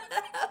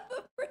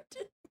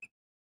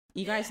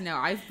 You guys know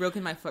I've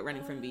broken my foot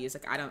running from bees.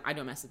 Like I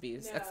don't mess with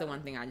bees. No. That's the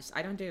one thing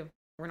I don't do.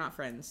 We're not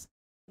friends.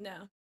 No.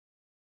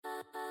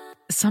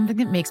 Something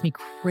that makes me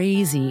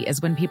crazy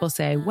is when people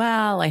say,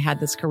 well, I had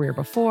this career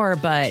before,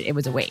 but it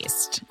was a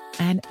waste.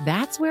 And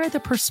that's where the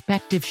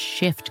perspective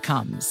shift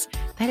comes,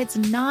 that it's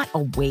not a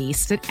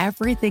waste, that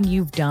everything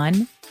you've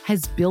done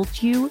has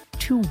built you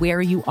to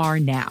where you are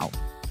now.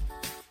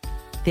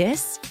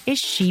 This is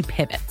She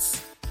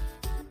Pivots.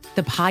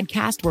 the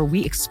podcast where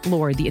we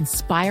explore the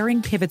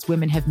inspiring pivots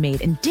women have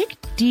made and dig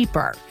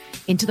deeper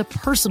into the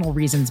personal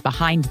reasons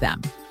behind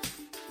them.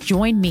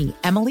 Join me,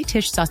 Emily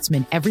Tish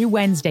Sussman, every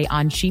Wednesday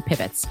on She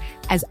Pivots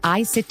as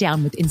I sit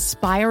down with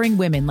inspiring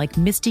women like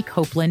Misty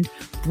Copeland,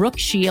 Brooke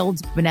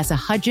Shields, Vanessa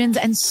Hudgens,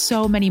 and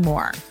so many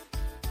more.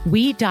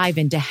 We dive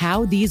into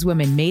how these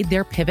women made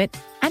their pivot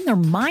and their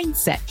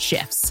mindset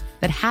shifts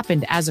that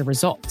happened as a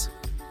result.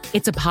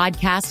 It's a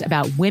podcast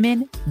about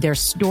women, their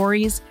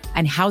stories,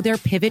 and how their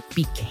pivot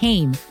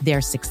became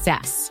their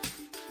success.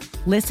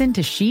 Listen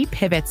to She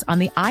Pivots on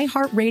the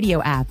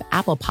iHeartRadio app,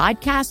 Apple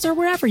Podcasts, or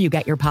wherever you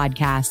get your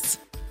podcasts.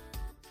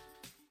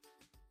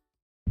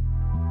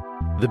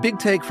 The Big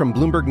Take from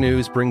Bloomberg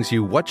News brings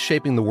you what's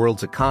shaping the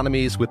world's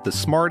economies with the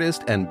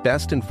smartest and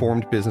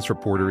best-informed business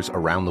reporters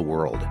around the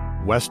world.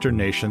 Western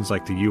nations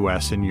like the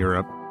U.S. and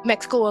Europe.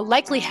 Mexico will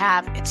likely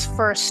have its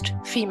first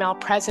female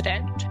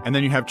president. And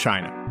then you have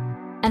China.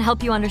 And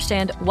help you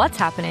understand what's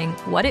happening,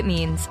 what it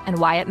means, and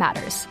why it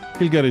matters.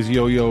 He'll get his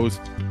yo-yos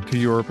to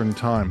Europe in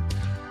time.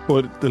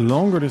 But the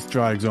longer this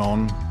drags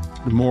on,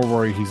 the more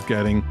worry he's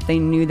getting. They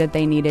knew that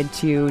they needed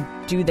to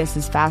do this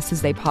as fast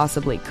as they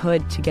possibly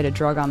could to get a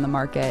drug on the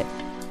market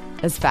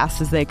as fast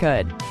as they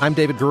could. I'm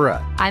David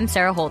Gura. I'm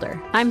Sarah Holder.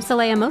 I'm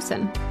Saleha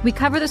Mohsen. We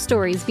cover the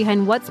stories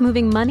behind what's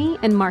moving money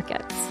and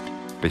markets.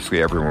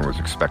 Basically, everyone was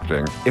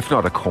expecting, if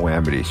not a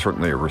calamity,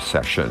 certainly a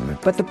recession.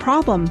 But the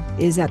problem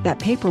is that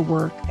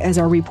paperwork, as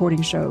our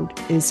reporting showed,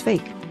 is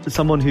fake. As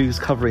someone who's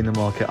covering the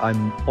market,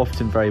 I'm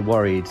often very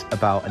worried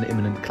about an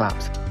imminent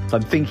collapse. So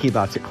I'm thinking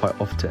about it quite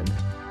often.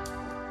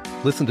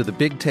 Listen to The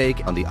Big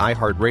Take on the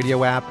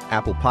iHeartRadio app,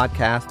 Apple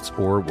Podcasts,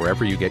 or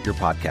wherever you get your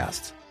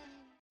podcasts.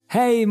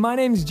 Hey, my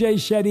name's Jay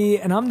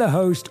Shetty, and I'm the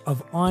host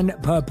of On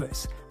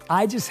Purpose.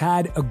 I just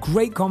had a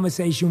great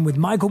conversation with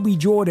Michael B.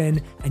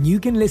 Jordan, and you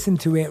can listen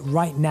to it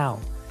right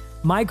now.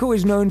 Michael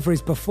is known for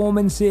his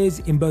performances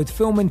in both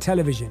film and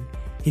television.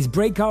 His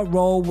breakout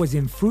role was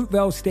in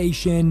Fruitvale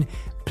Station,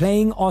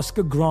 playing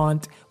Oscar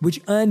Grant, which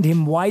earned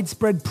him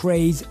widespread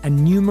praise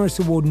and numerous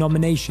award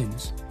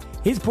nominations.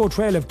 His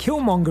portrayal of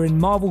Killmonger in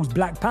Marvel's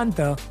Black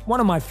Panther,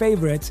 one of my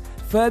favorites,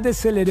 further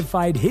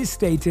solidified his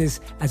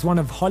status as one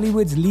of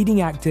Hollywood's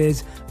leading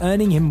actors,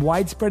 earning him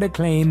widespread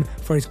acclaim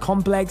for his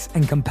complex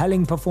and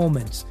compelling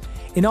performance.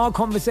 In our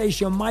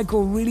conversation,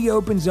 Michael really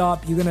opens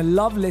up. You're going to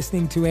love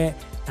listening to it,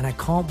 and I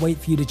can't wait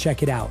for you to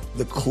check it out.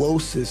 The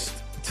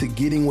closest to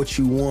getting what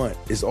you want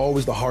is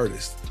always the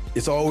hardest.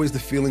 It's always the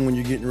feeling when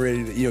you're getting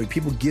ready to,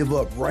 people give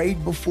up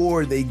right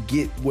before they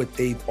get what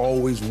they've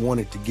always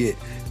wanted to get.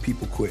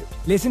 People quit.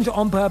 Listen to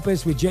On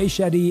Purpose with Jay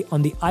Shetty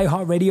on the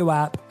iHeartRadio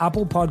app,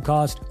 Apple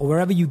Podcast, or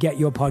wherever you get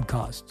your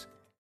podcasts.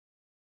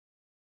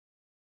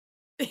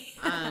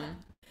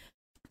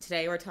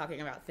 Today we're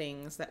talking about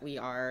things that we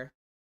are,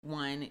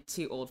 one,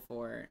 too old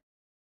for,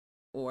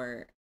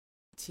 or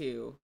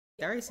two.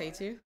 Did I already say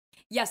two?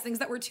 Yes, things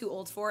that we're too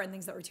old for and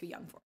things that we're too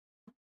young for.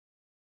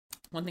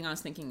 One thing I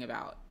was thinking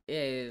about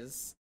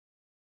is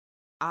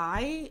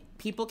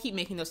people keep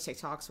making those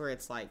TikToks where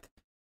it's like,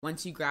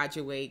 once you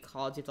graduate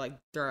college, you have to like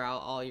throw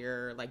out all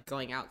your like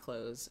going out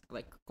clothes,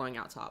 like going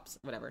out tops,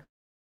 whatever.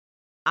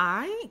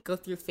 I go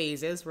through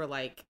phases where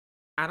like,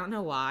 I don't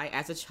know why,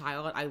 as a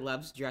child, I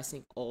loved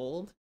dressing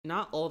old.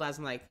 Not old as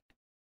in like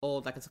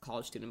old like as a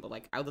college student, but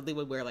like I literally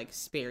would wear like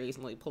Sperry's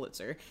and like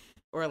Pulitzer.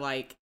 Or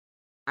like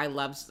I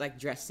loved like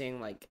dressing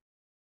like,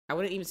 I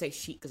wouldn't even say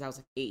chic because I was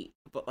like 8,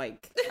 but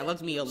like I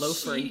loved me a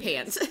loafer and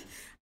pants.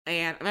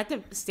 And I'm at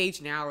the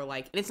stage now where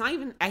like, and it's not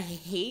even,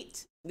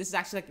 this is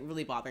actually like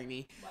really bothering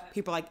me. What?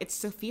 People are like, it's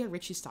Sophia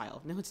Richie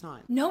style. No, it's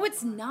not. No,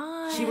 it's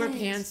not. She wore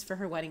pants for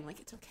her wedding.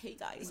 Like, it's okay,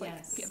 guys. Like,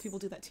 yes. People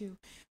do that too.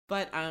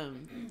 But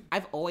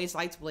I've always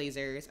liked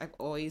blazers. I've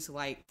always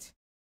liked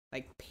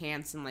like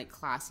pants and like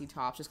classy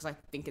tops just because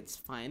I think it's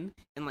fun.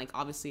 And like,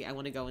 obviously I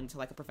want to go into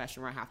like a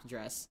profession where I have to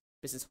dress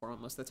business formal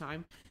most of the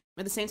time.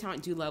 But at the same time, I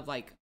do love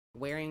like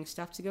wearing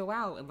stuff to go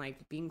out and like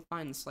being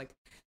fun. So like,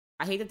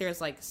 I hate that there's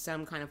like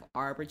some kind of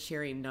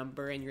arbitrary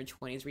number in your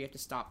 20s where you have to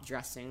stop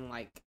dressing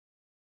like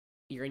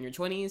you're in your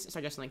 20s,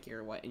 start dressing like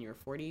you're in your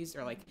 40s,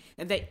 or like,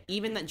 and that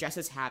even that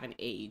dresses have an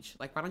age.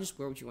 Like, why don't you just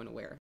wear what you want to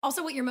wear?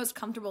 Also, what you're most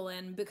comfortable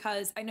in,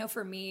 because I know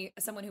for me,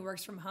 as someone who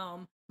works from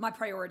home, my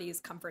priority is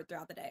comfort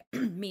throughout the day.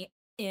 Me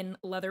in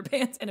leather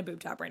pants and a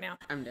boob top right now.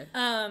 I'm dead.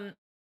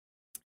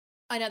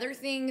 Another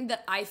thing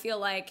that I feel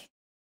like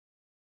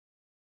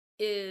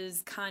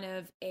is kind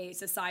of a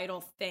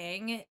societal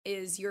thing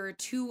is you're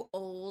too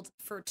old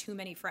for too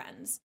many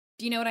friends.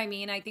 Do you know what I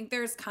mean? I think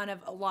there's kind of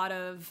a lot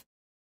of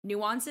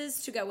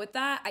nuances to go with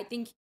that. I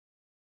think,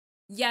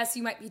 yes,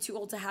 you might be too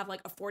old to have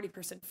like a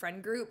 40%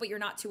 friend group, but you're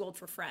not too old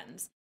for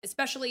friends.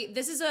 Especially,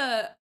 this is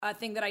a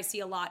thing that I see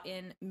a lot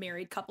in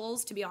married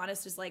couples, to be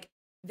honest, is like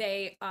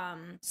they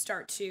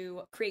start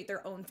to create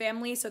their own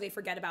family, so they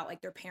forget about like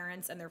their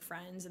parents and their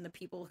friends and the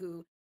people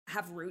who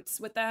have roots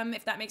with them,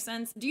 if that makes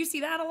sense. Do you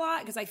see that a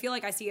lot? Because I feel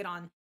like I see it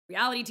on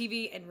reality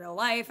TV in real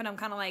life, and I'm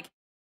kind of like,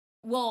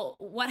 well,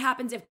 what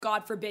happens if,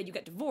 God forbid, you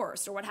get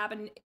divorced? Or what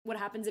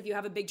happens if you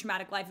have a big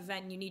traumatic life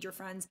event and you need your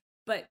friends,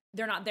 but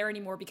they're not there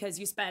anymore because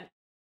you spent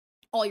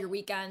all your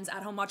weekends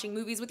at home watching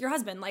movies with your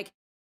husband. Like,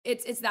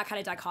 it's that kind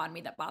of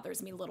dichotomy that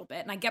bothers me a little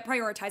bit. And I get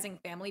prioritizing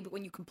family, but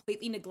when you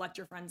completely neglect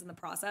your friends in the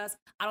process,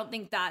 I don't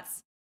think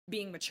that's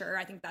being mature.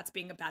 I think that's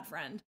being a bad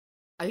friend.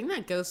 I think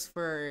that goes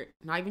for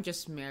not even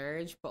just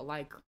marriage, but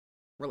like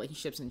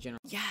relationships in general.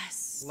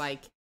 Yes.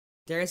 Like,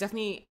 there is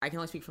definitely, I can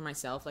only speak for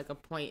myself, like a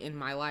point in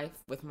my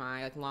life with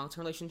my like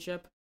long-term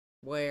relationship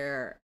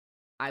where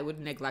I would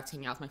neglect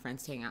hanging out with my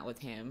friends to hang out with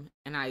him.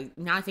 And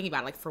now thinking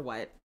about it, like, for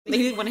what? They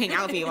didn't want to hang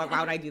out with me. Like,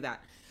 why would I do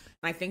that?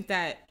 And I think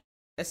that,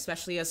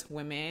 especially as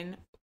women,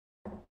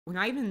 we're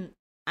not even,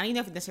 I don't even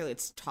know if necessarily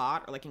it's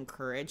taught or like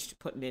encouraged to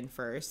put men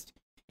first.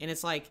 And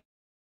it's like,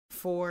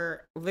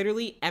 for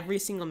literally every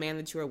single man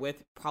that you are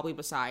with, probably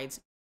besides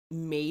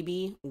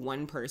maybe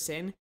one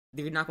person,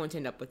 you're not going to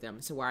end up with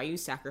them. So why are you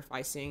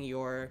sacrificing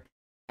your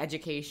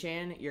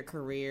education, your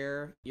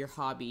career, your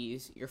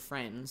hobbies, your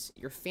friends,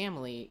 your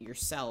family,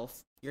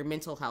 yourself, your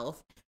mental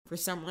health for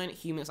someone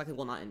who you most likely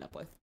will not end up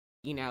with?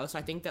 You know? So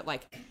I think that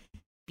like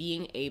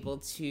being able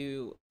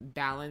to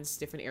balance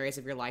different areas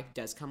of your life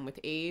does come with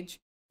age.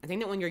 I think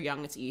that when you're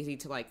young, it's easy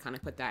to like kind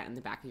of put that in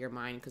the back of your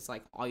mind because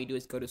like all you do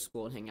is go to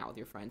school and hang out with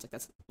your friends. Like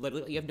that's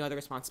literally, you have no other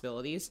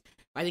responsibilities.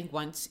 But I think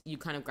once you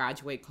kind of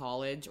graduate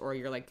college or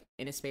you're like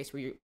in a space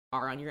where you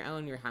are on your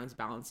own, you're having to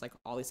balance like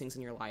all these things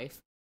in your life,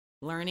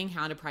 learning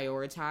how to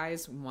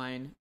prioritize,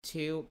 1,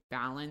 2,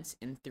 balance,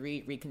 and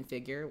 3,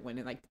 reconfigure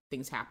when like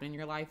things happen in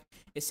your life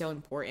is so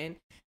important.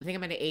 I think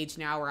I'm at an age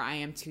now where I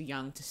am too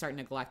young to start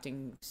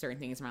neglecting certain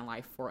things in my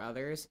life for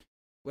others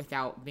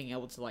without being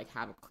able to like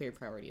have a clear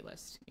priority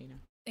list, you know?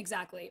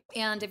 Exactly.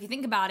 And if you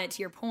think about it,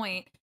 to your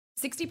point,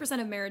 60%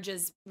 of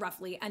marriages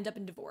roughly end up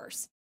in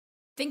divorce.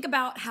 Think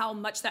about how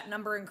much that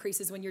number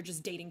increases when you're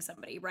just dating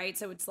somebody, right?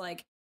 So it's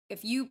like,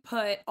 if you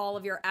put all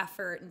of your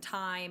effort and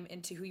time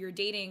into who you're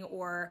dating,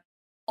 or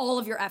all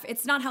of your effort,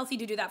 it's not healthy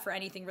to do that for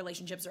anything,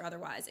 relationships or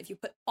otherwise. If you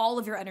put all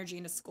of your energy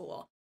into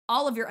school,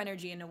 all of your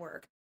energy into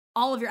work,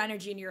 all of your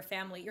energy into your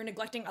family, you're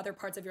neglecting other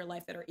parts of your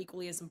life that are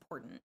equally as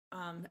important.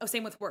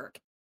 Same with work.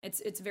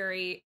 It's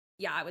very,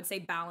 yeah, I would say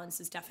balance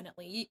is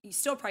definitely, you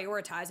still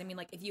prioritize. I mean,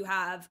 like if you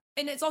have,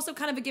 and it's also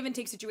kind of a give and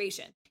take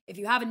situation. If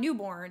you have a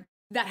newborn,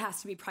 that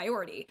has to be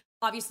priority.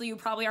 Obviously, you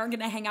probably aren't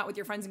going to hang out with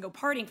your friends and go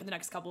partying for the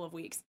next couple of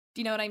weeks.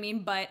 Do you know what I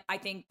mean? But I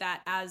think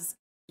that as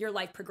your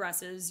life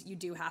progresses, you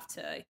do have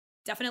to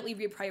definitely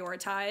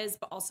reprioritize,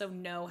 but also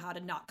know how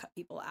to not cut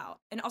people out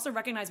and also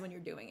recognize when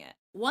you're doing it.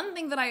 One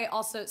thing that I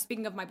also,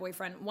 speaking of my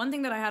boyfriend, one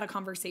thing that I had a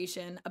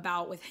conversation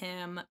about with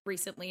him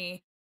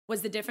recently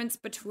was the difference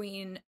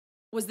between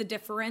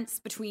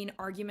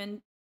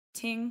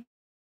argumenting.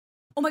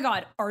 Oh my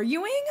God,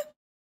 arguing?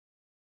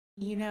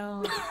 You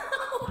know,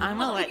 I'm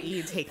gonna let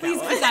you take that. Please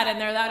one. put that in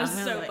there. That is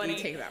so let funny. You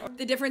take that one.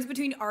 The difference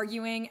between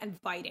arguing and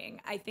fighting.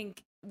 I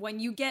think when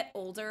you get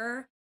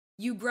older,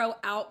 you grow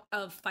out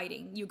of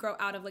fighting. You grow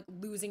out of like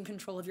losing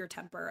control of your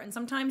temper. And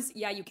sometimes,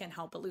 yeah, you can't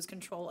help but lose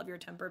control of your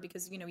temper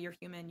because, you know, you're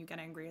human, you get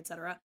angry,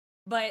 etc.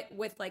 But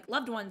with like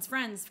loved ones,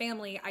 friends,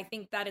 family, I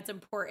think that it's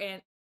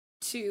important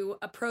to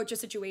approach a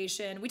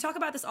situation. We talk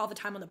about this all the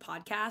time on the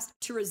podcast,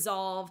 to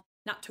resolve,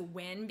 not to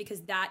win,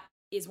 because that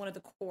is one of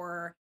the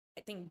core,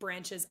 I think,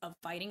 branches of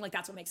fighting. Like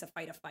that's what makes a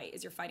fight,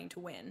 is you're fighting to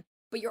win,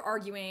 but you're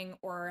arguing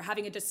or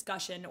having a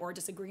discussion or a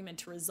disagreement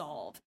to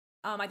resolve.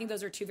 I think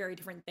those are two very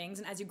different things.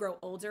 And as you grow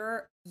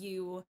older,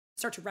 you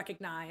start to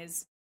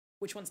recognize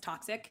which one's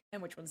toxic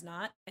and which one's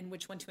not, and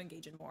which one to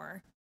engage in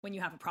more when you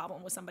have a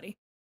problem with somebody.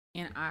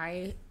 And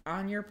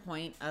on your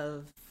point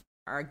of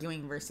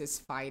arguing versus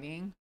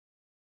fighting,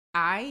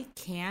 I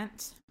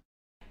can't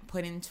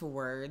put into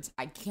words,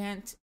 I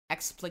can't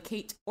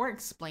explicate or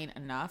explain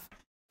enough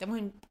that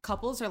when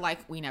couples are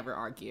like, we never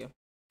argue,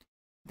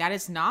 that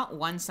is not,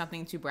 one,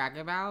 something to brag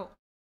about,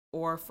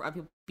 or for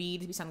other B,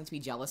 to be something to be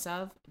jealous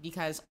of,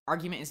 because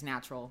argument is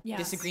natural. Yes.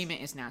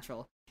 Disagreement is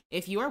natural.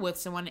 If you are with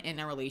someone in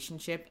a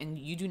relationship and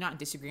you do not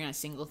disagree on a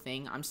single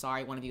thing, I'm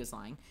sorry, one of you is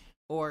lying.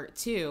 Or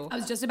 2, I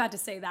was just about to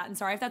say that, and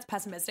sorry if that's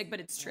pessimistic, but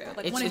it's true.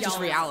 Like it's one of just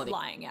y'all reality. Is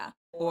lying, yeah.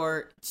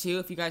 Or 2,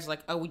 if you guys are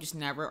like, oh, we just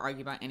never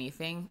argue about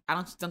anything, I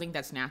don't think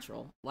that's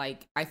natural.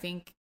 Like, I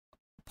think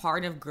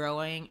part of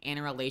growing in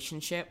a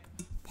relationship,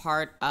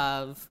 part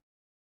of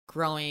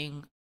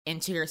growing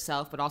into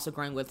yourself, but also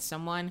growing with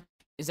someone,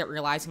 is that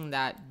realizing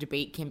that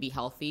debate can be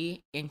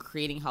healthy, and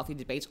creating healthy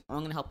debates are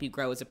only going to help you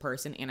grow as a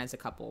person and as a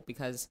couple.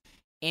 Because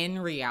in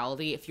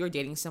reality, if you're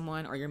dating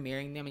someone or you're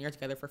marrying them and you're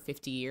together for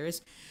 50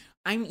 years,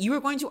 you are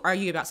going to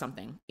argue about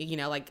something, you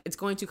know, like it's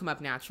going to come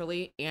up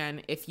naturally.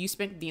 And if you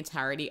spent the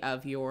entirety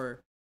of your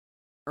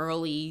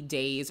early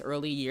years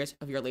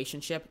of your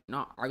relationship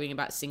not arguing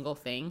about a single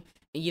thing,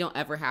 and you don't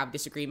ever have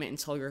disagreement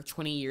until you're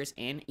 20 years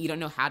in, you don't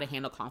know how to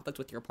handle conflict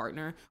with your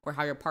partner or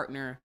how your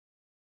partner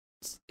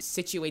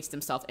situates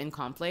themselves in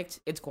conflict,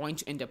 it's going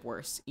to end up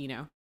worse, you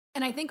know?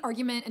 And I think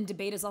argument and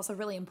debate is also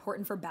really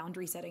important for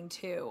boundary setting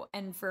too.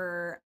 And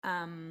for,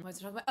 what was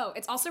I talking about? Oh,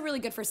 it's also really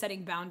good for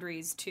setting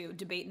boundaries too,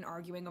 debate and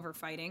arguing over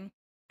fighting.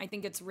 I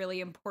think it's really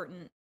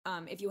important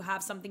if you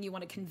have something you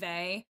want to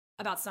convey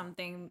about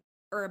something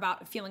or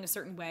about feeling a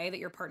certain way that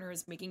your partner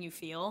is making you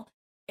feel.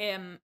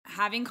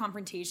 having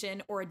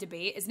confrontation or a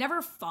debate is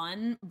never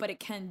fun, but it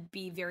can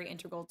be very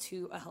integral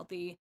to a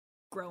healthy,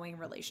 growing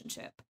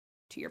relationship,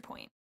 to your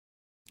point.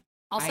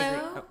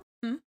 Also,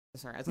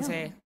 Sorry, I was gonna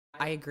say,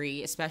 I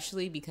agree,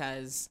 especially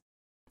because,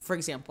 for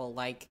example,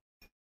 like,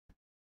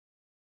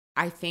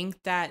 I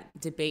think that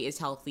debate is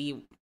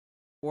healthy,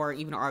 or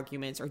even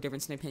arguments or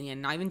difference in opinion,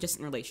 not even just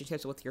in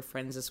relationships, with your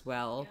friends as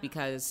well,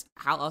 because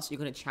how else are you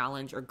going to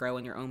challenge or grow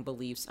in your own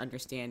beliefs,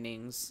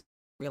 understandings,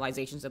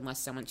 realizations, unless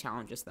someone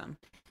challenges them?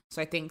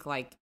 So I think,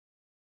 like,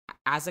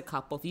 as a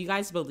couple, if you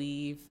guys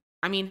believe,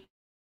 I mean,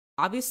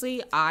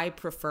 obviously I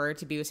prefer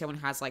to be with someone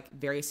who has, like,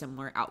 very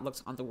similar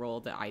outlooks on the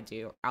world that I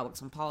do,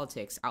 outlooks on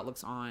politics,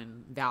 outlooks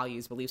on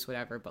values, beliefs,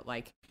 whatever, but,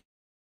 like,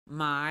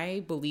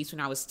 my beliefs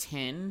when I was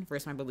 10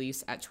 versus my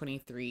beliefs at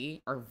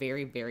 23 are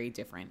very, very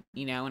different,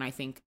 you know? And I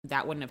think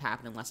that wouldn't have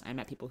happened unless I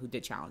met people who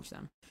did challenge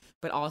them.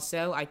 But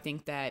also, I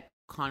think that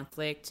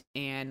conflict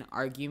and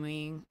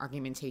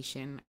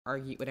argumentation,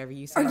 whatever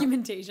you say.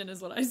 Argumentation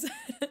is what I said.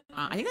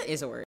 I think that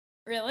is a word.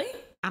 Really?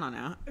 I don't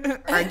know.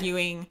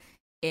 Arguing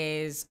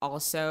is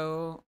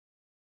also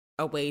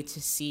a way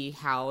to see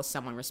how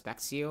someone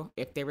respects you,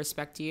 if they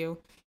respect you.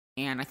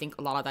 And I think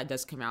a lot of that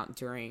does come out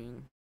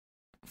during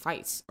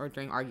fights or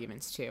during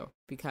arguments too,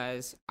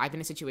 because I've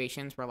been in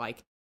situations where,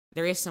 like,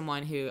 there is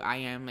someone who I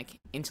am, like,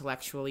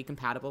 intellectually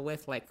compatible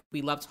with, like,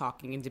 we love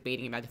talking and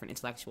debating about different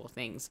intellectual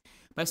things,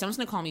 but if someone's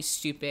gonna call me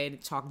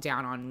stupid, talk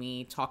down on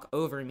me, talk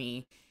over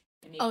me,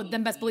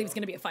 then best believe it's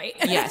gonna be a fight.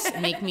 Yes,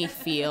 make me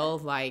feel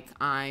like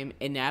I'm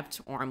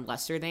inept or I'm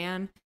lesser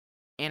than.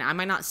 And I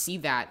might not see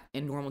that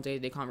in normal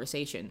day-to-day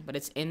conversation, but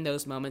it's in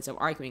those moments of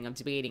arguing, of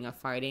debating, of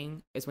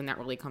fighting is when that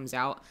really comes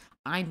out.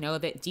 I know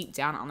that deep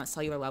down on that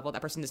cellular level,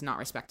 that person does not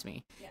respect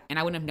me. Yeah. And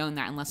I wouldn't have known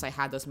that unless I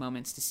had those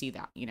moments to see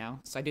that, you know?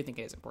 So I do think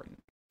it is important.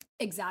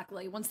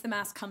 Exactly. Once the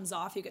mask comes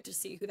off, you get to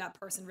see who that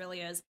person really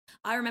is.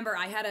 I remember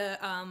I had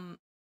a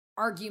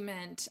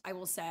argument, I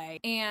will say,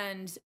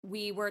 and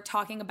we were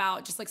talking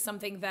about just, like,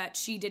 something that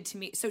she did to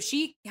me. So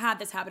she had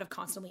this habit of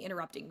constantly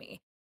interrupting me.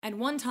 And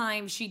one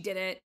time she did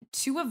it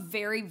to a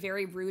very,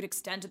 very rude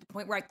extent, to the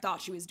point where I thought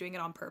she was doing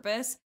it on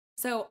purpose.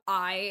 So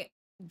I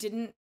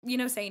didn't,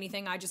 say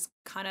anything. I just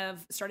kind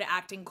of started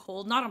acting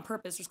cold, not on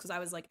purpose, just because I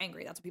was, like,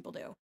 angry. That's what people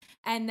do.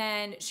 And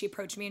then she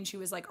approached me and she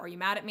was like, "Are you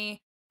mad at me?"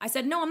 I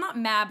said, "No, I'm not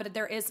mad, but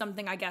there is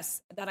something, I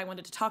guess, that I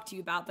wanted to talk to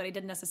you about that I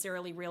didn't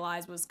necessarily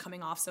realize was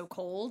coming off so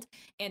cold,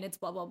 and it's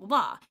blah, blah, blah,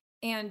 blah."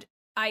 And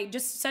I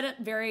just said it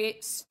very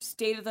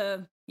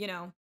said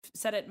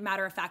it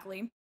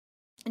matter-of-factly.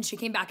 And she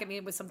came back at me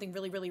with something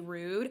really, really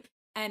rude.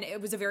 And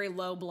it was a very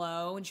low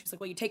blow. And she was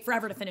like, "Well, you take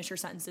forever to finish your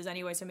sentences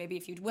anyway, so maybe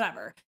if you,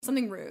 whatever,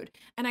 something rude."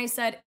 And I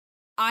said,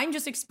 "I'm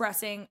just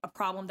expressing a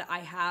problem that I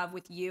have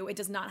with you. It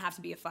does not have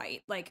to be a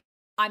fight. Like,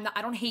 I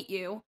don't hate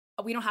you.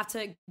 We don't have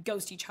to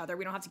ghost each other.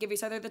 We don't have to give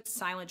each other the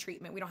silent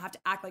treatment. We don't have to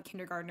act like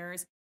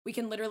kindergartners. We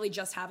can literally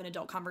just have an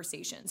adult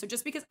conversation. So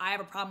just because I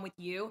have a problem with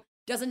you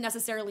doesn't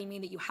necessarily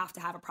mean that you have to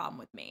have a problem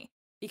with me."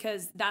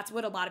 Because that's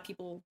what a lot of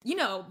people,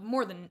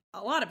 more than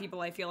a lot of people,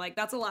 I feel like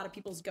that's a lot of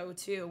people's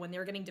go-to when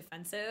they're getting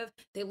defensive.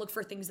 They look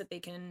for things that they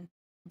can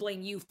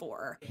blame you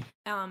for.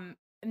 And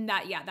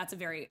that's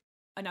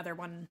another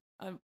one.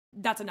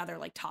 That's another,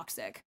 like,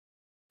 toxic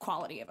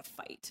quality of a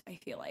fight, I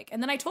feel like.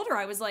 And then I told her,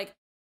 I was like,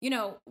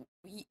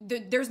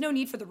 there's no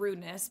need for the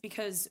rudeness,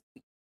 because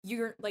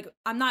you're like,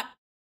 I'm not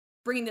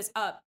bringing this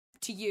up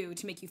to you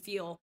to make you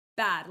feel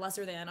bad,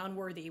 lesser than,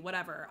 unworthy,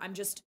 whatever. I'm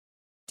just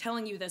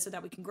telling you this so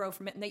that we can grow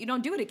from it and that you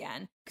don't do it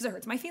again, because it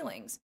hurts my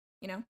feelings,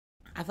 I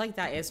feel like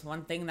that is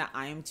one thing that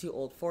I am too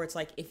old for. It's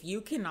like, if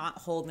you cannot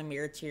hold the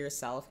mirror to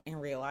yourself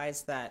and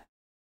realize that,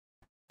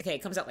 okay,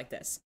 it comes out like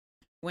this.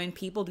 When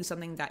people do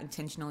something that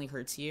intentionally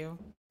hurts you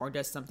or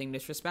does something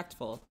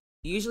disrespectful,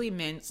 usually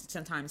men,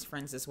 sometimes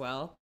friends as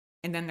well,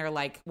 and then they're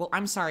like, "Well,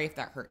 I'm sorry if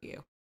that hurt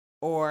you."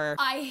 Or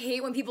I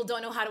hate when people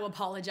don't know how to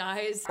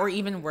apologize. Or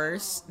even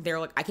worse, they're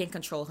like, "I can't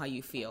control how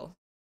you feel."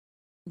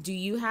 Do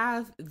you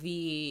have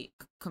the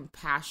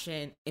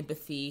compassion,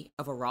 empathy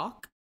of a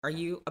rock? Are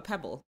you a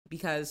pebble?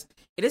 Because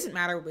it doesn't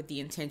matter what the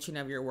intention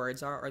of your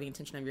words are or the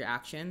intention of your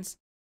actions.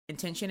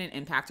 Intention and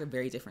impact are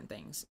very different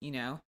things,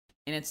 And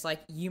it's like,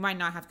 you might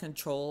not have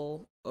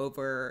control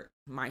over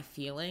my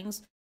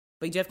feelings,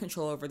 but you do have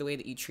control over the way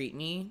that you treat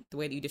me, the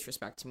way that you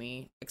disrespect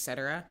me,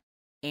 etc.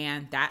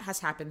 And that has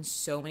happened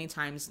so many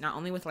times, not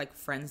only with, like,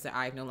 friends that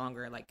I no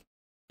longer, like,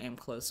 am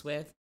close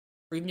with,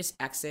 or even just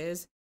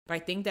exes. But I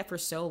think that for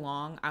so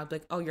long, I would be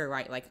like, "Oh, you're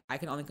right. Like, I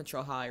can only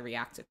control how I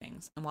react to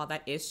things." And while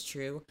that is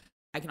true,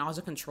 I can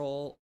also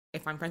control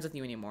if I'm friends with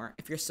you anymore,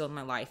 if you're still in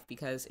my life.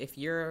 Because if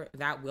you're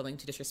that willing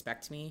to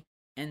disrespect me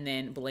and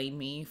then blame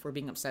me for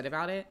being upset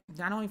about it,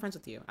 then I don't want to be friends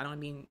with you. I don't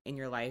want to be in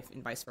your life,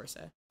 and vice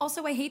versa.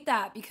 Also, I hate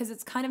that, because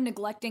it's kind of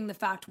neglecting the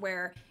fact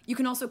where you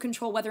can also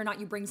control whether or not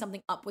you bring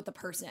something up with the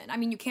person. I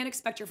mean, you can't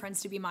expect your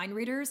friends to be mind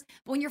readers,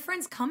 but when your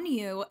friends come to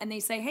you and they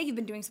say, "Hey, you've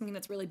been doing something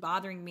that's really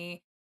bothering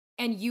me,"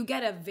 and you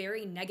get a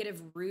very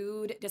negative,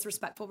 rude,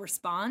 disrespectful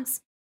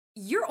response,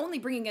 you're only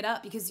bringing it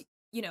up because,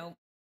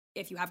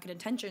 if you have good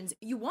intentions,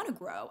 you want to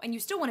grow and you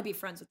still want to be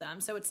friends with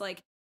them. So it's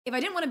like, if I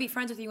didn't want to be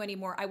friends with you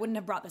anymore, I wouldn't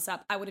have brought this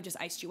up. I would have just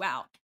iced you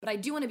out. But I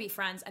do want to be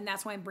friends, and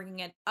that's why I'm bringing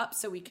it up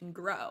so we can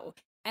grow.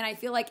 And I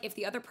feel like if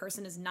the other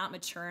person is not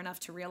mature enough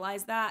to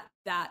realize that,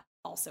 that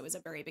also is a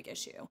very big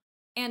issue.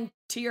 And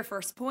to your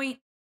first point,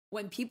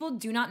 when people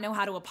do not know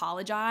how to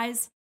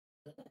apologize,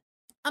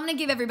 I'm going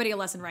to give everybody a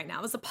lesson right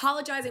now. This is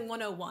apologizing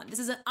 101. This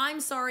is an I'm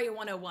sorry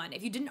 101.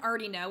 If you didn't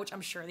already know, which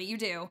I'm sure that you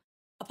do,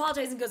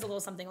 apologizing goes a little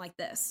something like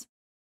this.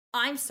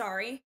 I'm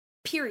sorry,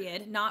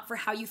 period, not for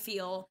how you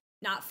feel,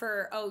 not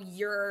for, oh,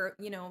 you're,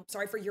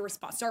 sorry for your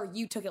response. Sorry,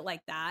 you took it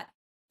like that.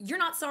 You're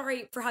not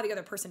sorry for how the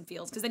other person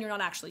feels, because then you're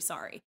not actually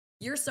sorry.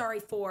 You're sorry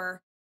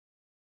for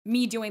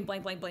me doing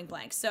blank, blank, blank,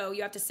 blank. So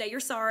you have to say you're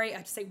sorry. I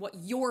have to say what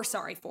you're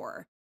sorry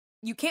for.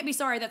 You can't be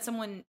sorry that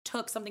someone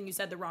took something you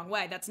said the wrong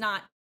way. That's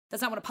not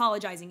what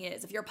apologizing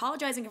is. If you're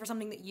apologizing for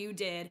something that you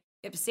did,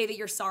 you have to say that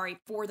you're sorry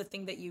for the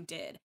thing that you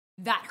did.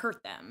 That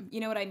hurt them. You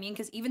know what I mean?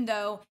 Because even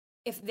though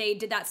if they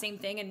did that same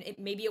thing and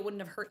maybe it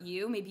wouldn't have hurt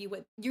you, maybe you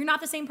would, you're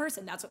not the same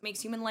person. That's what makes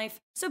human life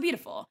so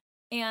beautiful.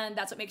 And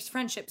that's what makes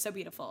friendship so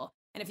beautiful.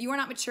 And if you are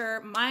not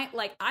mature,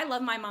 I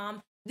love my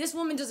mom. This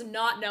woman does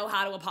not know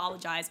how to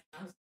apologize.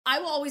 I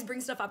will always bring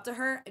stuff up to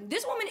her. And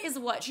this woman is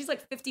what? She's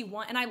like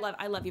 51. And I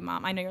love you,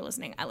 Mom. I know you're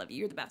listening. I love you.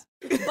 You're the best.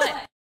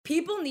 But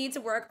people need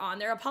to work on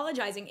their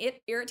apologizing.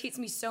 It irritates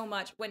me so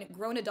much when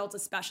grown adults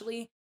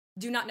especially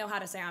do not know how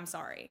to say I'm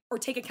sorry or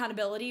take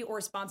accountability or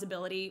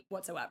responsibility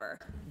whatsoever.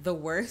 The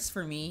worst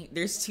for me,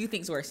 there's two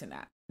things worse than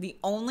that. The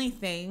only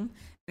thing,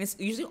 and it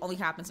usually only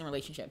happens in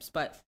relationships,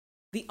 but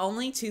the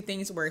only two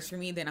things worse for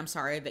me than I'm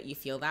sorry that you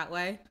feel that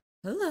way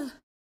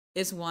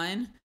is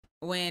one,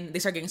 when they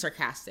start getting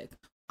sarcastic.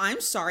 I'm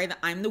sorry that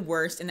I'm the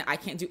worst and that I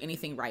can't do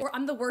anything right. Or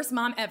I'm the worst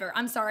mom ever.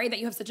 I'm sorry that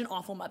you have such an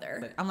awful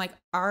mother. I'm like,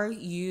 are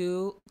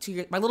you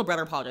my little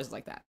brother apologizes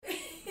like that.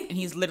 And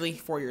he's literally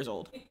 4 years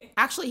old.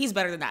 Actually, he's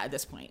better than that at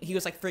this point. He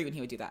was like 3 when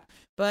he would do that.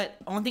 But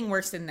only thing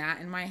worse than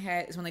that in my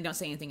head is when they don't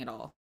say anything at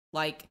all.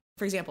 Like,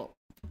 for example,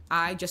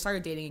 I just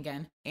started dating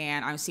again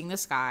and I'm seeing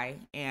this guy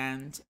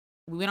and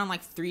we went on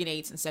like 3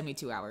 dates in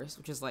 72 hours,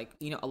 which is like,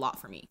 a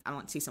lot for me. I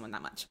don't see someone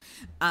that much.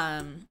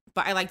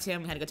 But I liked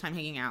him. We had a good time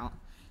hanging out.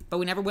 But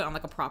we never went on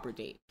like a proper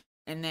date.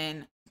 And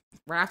then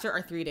right after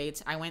our 3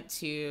 dates, I went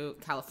to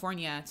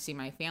California to see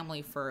my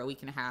family for a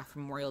week and a half for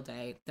Memorial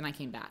Day. Then I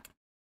came back.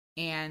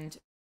 And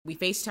we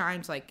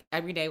FaceTimed like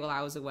every day while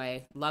I was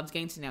away. Loved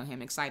getting to know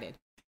him, excited.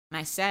 And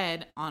I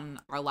said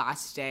on our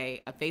last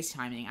day of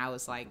FaceTiming, I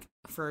was like,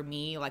 for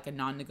me, like a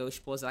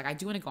non-negotiable is like, I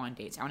do want to go on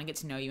dates. I want to get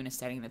to know you in a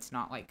setting that's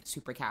not like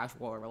super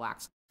casual or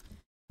relaxed.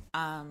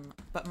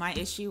 But my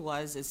issue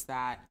is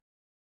that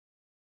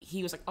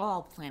he was like, oh,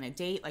 I'll plan a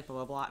date, like blah,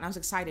 blah, blah. And I was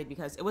excited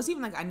because it wasn't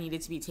even like I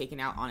needed to be taken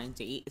out on a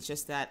date. It's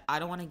just that I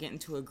don't want to get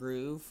into a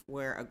groove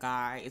where a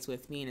guy is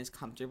with me and is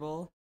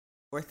comfortable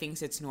or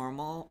thinks it's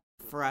normal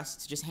for us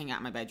to just hang out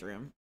in my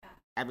bedroom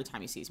every time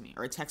he sees me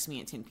or text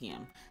me at 10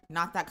 p.m.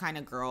 Not that kind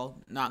of girl.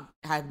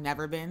 Have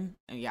never been.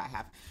 Yeah, I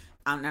have.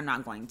 I'm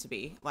not going to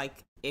be.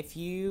 Like, if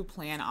you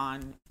plan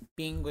on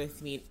being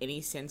with me in any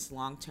sense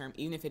long term,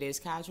 even if it is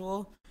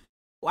casual,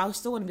 well, I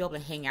still wouldn't be able to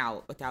hang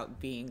out without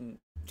being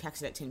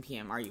texted at 10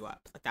 p.m. Are you up?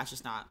 Like, that's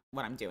just not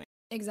what I'm doing.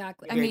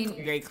 Exactly.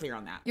 Very clear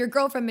on that. You're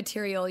girlfriend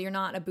material. You're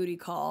not a booty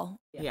call.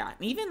 Yeah.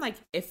 And even like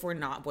if we're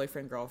not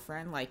boyfriend,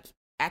 girlfriend, like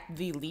at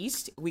the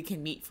least we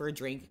can meet for a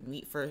drink,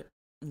 meet for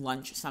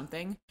lunch,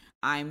 something.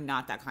 I'm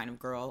not that kind of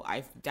girl.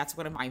 That's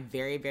one of my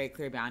very, very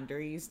clear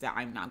boundaries that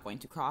I'm not going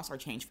to cross or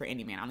change for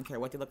any man. I don't care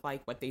what they look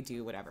like, what they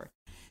do, whatever.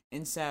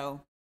 And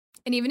so.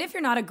 And even if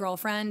you're not a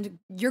girlfriend,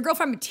 you're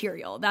girlfriend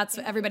material. That's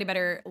what everybody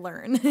better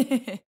learn.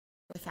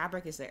 The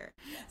fabric is there.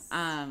 Yes.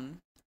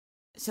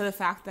 So the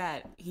fact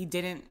that he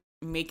didn't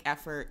make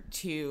effort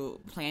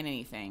to plan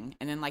anything,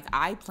 and then like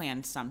I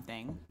planned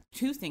something,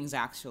 2 things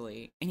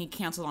actually, and he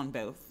canceled on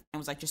both and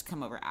was like, just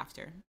come over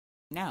after.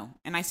 No.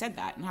 And I said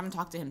that and haven't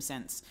talked to him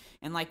since.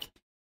 And like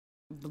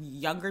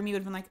younger me would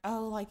have been like,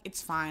 oh, like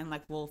it's fine,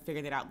 like we'll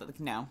figure that out. But like,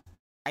 no,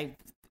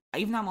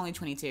 even though I'm only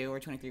 22 or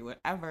 23,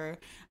 whatever,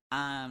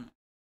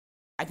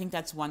 I think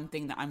that's one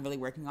thing that I'm really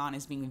working on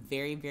is being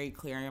very, very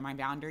clear on my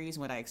boundaries,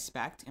 what I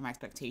expect and my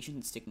expectations,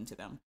 and sticking to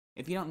them.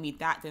 If you don't meet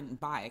that, then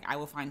bye. I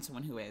will find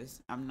someone who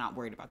is. I'm not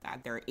worried about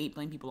that. There are 8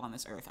 billion people on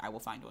this earth. I will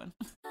find one.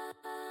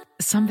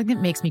 Something that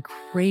makes me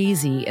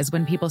crazy is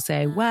when people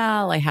say,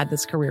 well, I had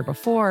this career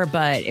before,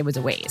 but it was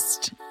a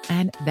waste.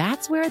 And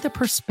that's where the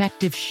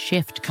perspective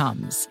shift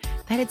comes,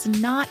 that it's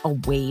not a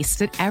waste,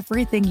 that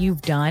everything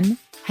you've done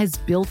has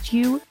built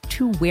you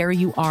to where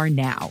you are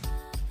now.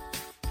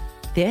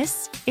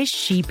 This is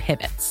She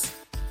Pivots,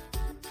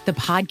 the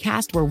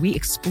podcast where we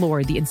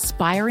explore the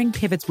inspiring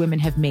pivots women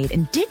have made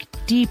and dig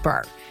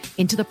deeper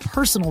into the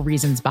personal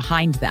reasons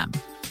behind them.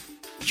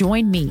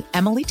 Join me,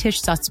 Emily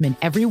Tish Sussman,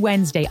 every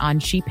Wednesday on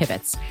She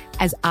Pivots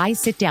as I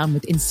sit down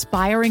with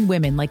inspiring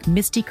women like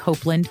Misty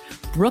Copeland,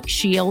 Brooke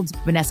Shields,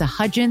 Vanessa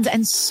Hudgens,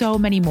 and so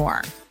many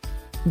more.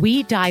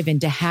 We dive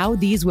into how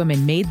these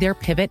women made their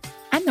pivot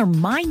and their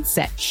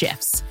mindset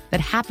shifts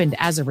that happened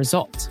as a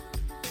result.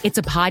 It's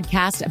a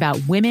podcast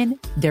about women,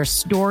 their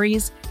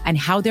stories, and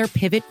how their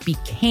pivot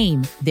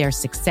became their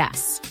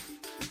success.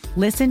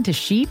 Listen to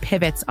She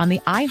Pivots on the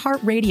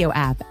iHeartRadio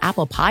app,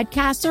 Apple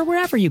Podcasts, or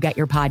wherever you get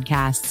your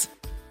podcasts.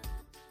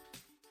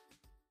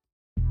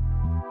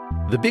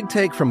 The Big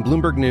Take from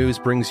Bloomberg News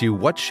brings you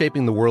what's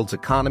shaping the world's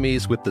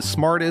economies with the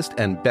smartest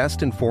and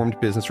best-informed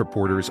business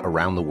reporters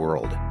around the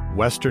world.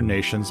 Western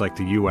nations like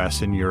the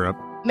U.S. and Europe.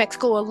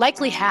 Mexico will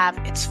likely have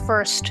its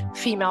first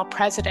female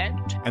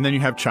president. And then you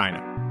have China.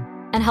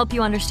 And help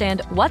you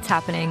understand what's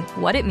happening,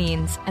 what it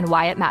means, and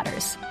why it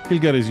matters. He'll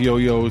get his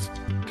yo-yos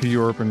to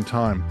Europe in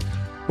time.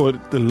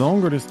 But the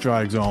longer this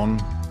drags on,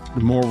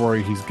 the more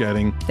worry he's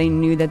getting. They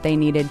knew that they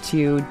needed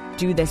to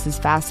do this as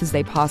fast as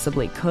they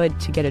possibly could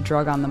to get a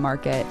drug on the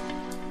market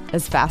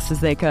as fast as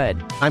they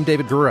could. I'm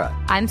David Gura.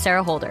 I'm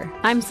Sarah Holder.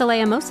 I'm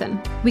Saleha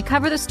Mohsen. We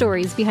cover the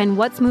stories behind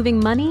what's moving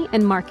money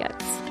and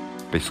markets.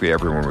 Basically,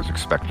 everyone was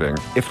expecting,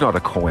 if not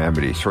a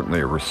calamity, certainly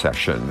a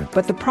recession.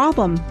 But the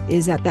problem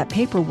is that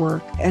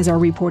paperwork, as our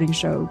reporting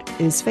showed,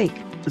 is fake.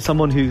 As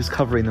someone who's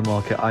covering the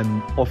market,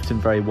 I'm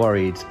often very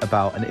worried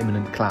about an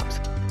imminent collapse.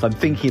 So I'm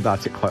thinking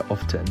about it quite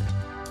often.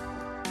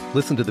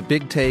 Listen to The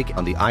Big Take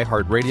on the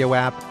iHeartRadio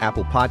app,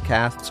 Apple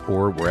Podcasts,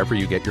 or wherever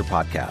you get your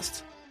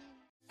podcasts.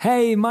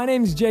 Hey, my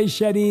name's Jay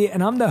Shetty,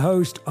 and I'm the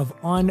host of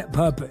On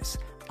Purpose.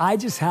 I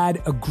just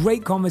had a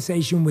great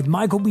conversation with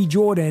Michael B.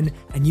 Jordan,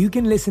 and you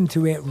can listen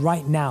to it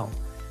right now.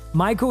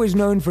 Michael is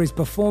known for his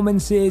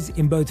performances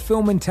in both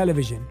film and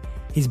television.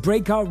 His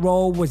breakout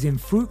role was in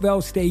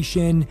Fruitvale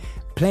Station,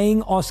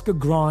 playing Oscar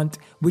Grant,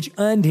 which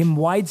earned him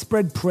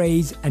widespread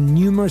praise and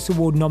numerous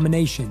award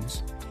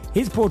nominations.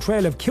 His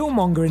portrayal of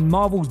Killmonger in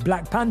Marvel's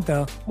Black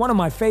Panther, one of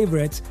my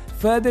favorites,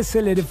 further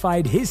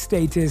solidified his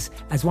status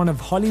as one of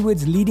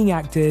Hollywood's leading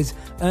actors,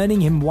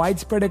 earning him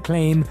widespread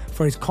acclaim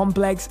for his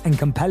complex and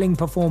compelling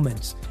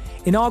performance.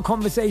 In our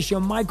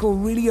conversation, Michael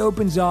really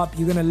opens up.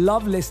 You're going to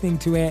love listening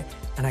to it,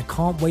 and I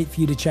can't wait for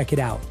you to check it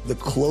out. The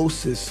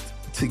closest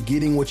to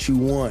getting what you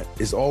want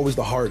is always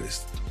the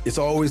hardest. It's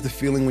always the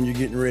feeling when you're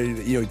getting ready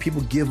to,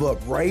 people give up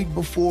right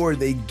before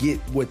they get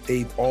what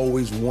they've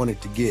always wanted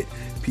to get.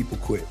 People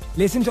quit.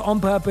 Listen to On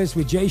Purpose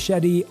with Jay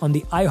Shetty on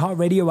the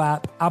iHeartRadio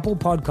app, Apple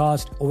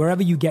Podcast, or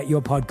wherever you get your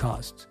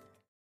podcasts.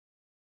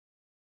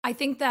 I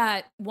think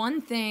that one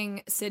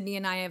thing Sydney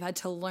and I have had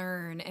to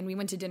learn, and we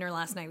went to dinner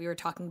last night, we were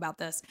talking about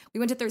this. We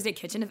went to Thursday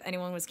Kitchen, if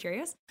anyone was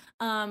curious.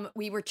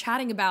 We were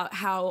chatting about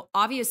how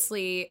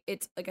obviously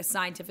it's like a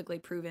scientifically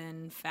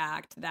proven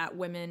fact that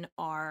women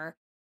are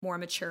more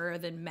mature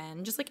than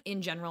men, just like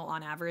in general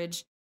on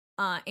average.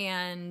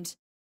 And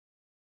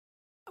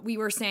we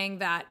were saying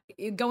that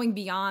going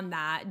beyond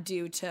that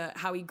due to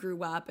how we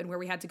grew up and where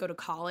we had to go to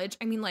college.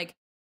 I mean, like,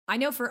 I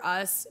know for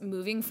us,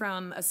 moving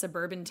from a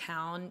suburban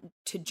town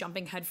to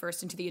jumping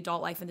headfirst into the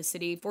adult life in the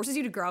city forces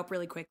you to grow up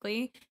really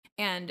quickly.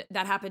 And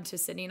that happened to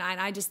Sydney and I.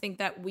 And I just think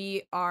that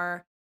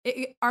our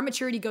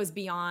maturity goes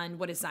beyond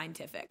what is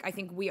scientific. I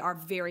think we are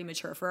very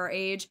mature for our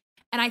age.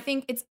 And I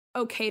think it's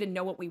okay to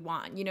know what we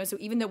want, So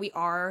even though we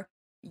are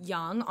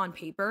young on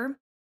paper,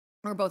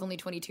 we're both only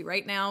 22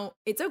 right now,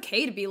 it's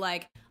okay to be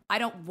like, I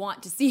don't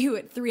want to see you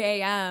at 3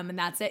 a.m. and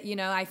that's it.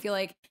 I feel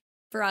like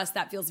for us,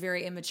 that feels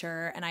very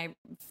immature. And I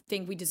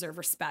think we deserve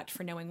respect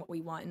for knowing what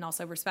we want, and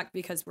also respect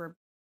because we're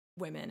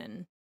women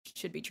and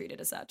should be treated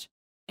as such.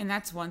 And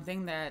that's one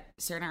thing that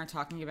Sarah and I are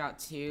talking about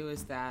too,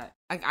 is that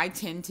I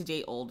tend to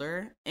date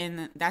older,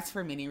 and that's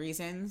for many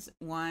reasons.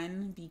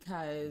 One,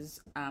 because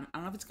I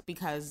don't know if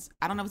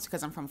it's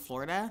because I'm from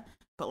Florida,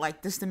 but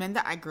like the men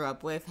that I grew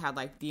up with had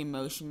like the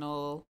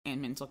emotional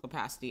and mental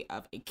capacity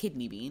of a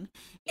kidney bean.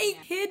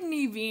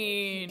 Kidney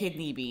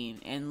bean.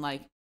 And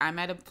like I'm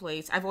at a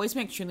place, I've always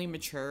been extremely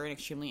mature and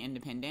extremely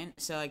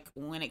independent. So like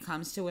when it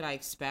comes to what I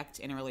expect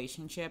in a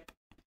relationship,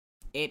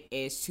 it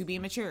is to be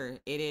mature.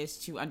 It is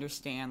to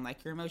understand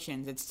like your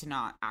emotions. It's to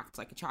not act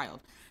like a child.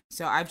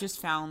 So I've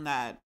just found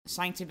that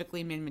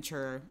scientifically men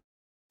mature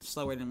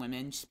slower than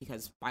women just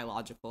because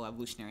biological,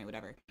 evolutionary,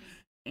 whatever.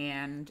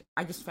 And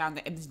I just found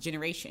that in this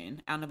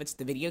generation, I don't know if it's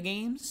the video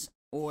games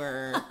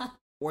or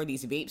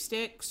these vape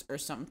sticks or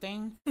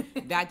something,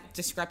 that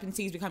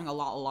discrepancy is becoming a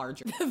lot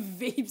larger. The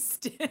vape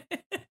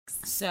sticks.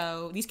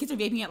 So these kids are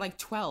vaping at like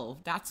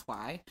 12. That's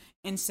why.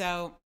 And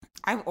so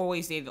I've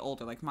always dated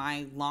older. Like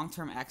my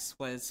long-term ex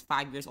was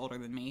 5 years older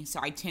than me. So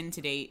I tend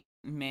to date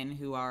men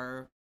who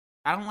are,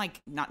 I don't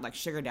like, not like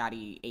sugar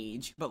daddy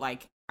age, but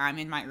like I'm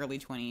in my early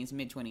 20s,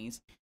 mid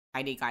 20s.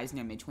 I date guys in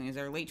their mid 20s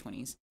or late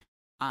 20s.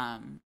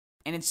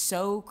 And it's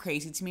so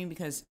crazy to me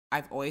because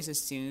I've always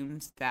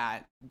assumed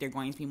that they're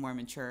going to be more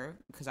mature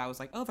because I was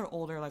like, oh, they're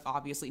older. Like,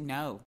 obviously,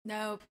 no.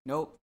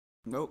 Nope.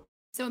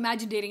 So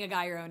imagine dating a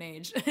guy your own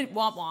age.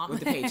 Womp womp. With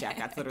the paycheck.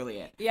 That's literally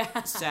it.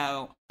 Yeah.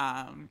 So,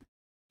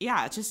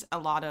 yeah, it's just a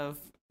lot of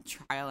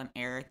trial and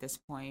error at this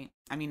point.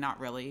 I mean, not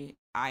really.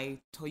 I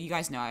told you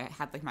guys know I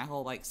had like my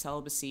whole like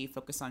celibacy,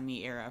 focus on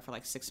me era for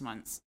like 6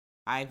 months.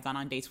 I've gone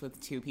on dates with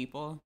 2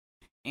 people.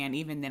 And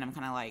even then I'm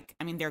kind of like,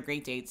 I mean, they're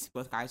great dates.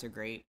 Both guys are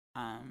great.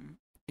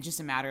 It's just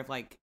a matter of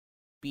like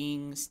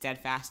being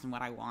steadfast in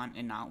what I want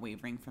and not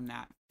wavering from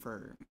that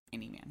for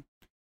any man.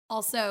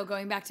 Also,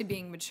 going back to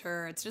being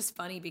mature, it's just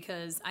funny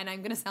because, and I'm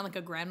going to sound like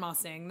a grandma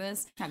saying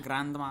this. A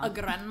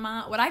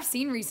grandma. What I've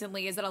seen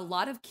recently is that a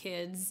lot of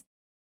kids,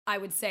 I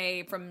would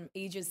say from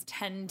ages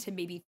 10 to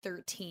maybe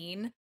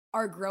 13,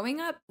 are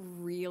growing up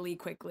really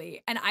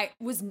quickly. And I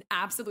was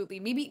absolutely,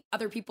 maybe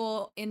other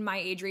people in my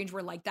age range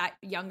were like that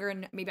younger,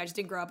 and maybe I just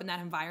didn't grow up in that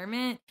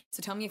environment.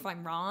 So tell me if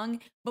I'm wrong.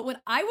 But when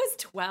I was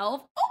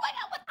 12, oh my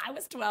God, when I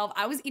was 12,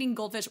 I was eating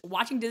goldfish,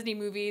 watching Disney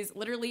movies,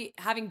 literally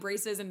having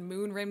braces and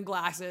moon rim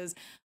glasses.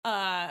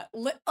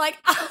 Like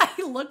I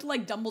looked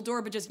like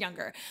Dumbledore, but just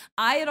younger.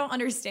 I don't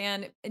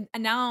understand. And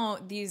now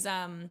these,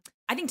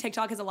 I think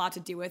TikTok has a lot to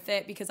do with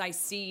it because I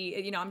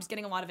see, I'm just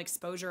getting a lot of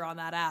exposure on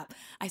that app.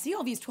 I see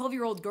all these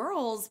 12-year-old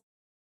girls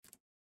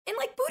in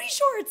like booty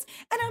shorts,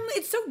 and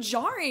it's so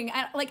jarring.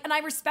 And I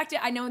respect it.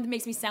 I know it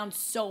makes me sound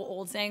so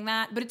old saying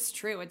that, but it's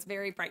true. It's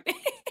very frightening.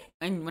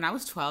 And when I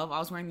was 12, I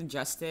was wearing the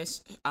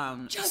Justice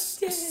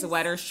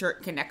sweater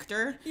shirt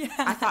connector. Yeah.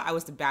 I thought I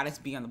was the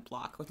baddest bee on the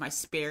block with my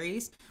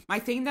Sperry's. My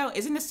thing though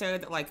isn't necessarily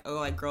that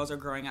like girls are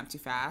growing up too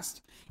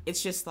fast.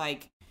 It's just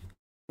like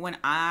when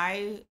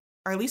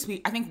or at least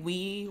I think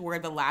we were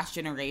the last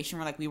generation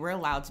where like we were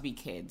allowed to be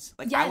kids.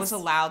 Like yes. I was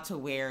allowed to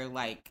wear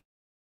like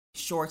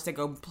shorts that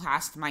go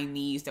past my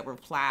knees that were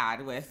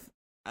plaid with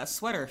a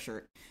sweater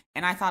shirt.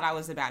 And I thought I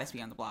was the baddest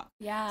bee on the block.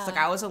 Yeah. It's like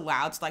I was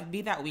allowed to like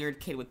be that weird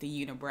kid with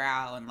the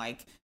unibrow, and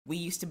like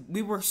we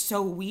were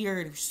so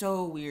weird.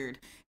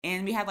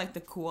 And we had like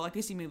the cool like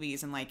Disney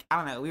movies, and like I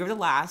don't know, we were the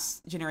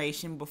last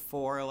generation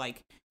before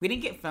like we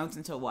didn't get phones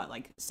until what,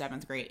 like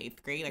 7th grade,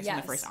 8th grade, like when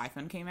the first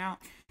iPhone came out.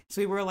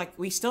 So we were like,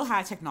 we still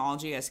had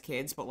technology as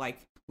kids, but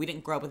like we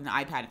didn't grow up with an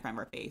iPad in front of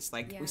our face.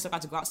 Like we still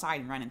got to go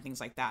outside and run and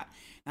things like that.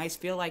 And I just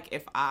feel like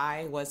if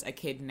I was a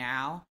kid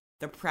now,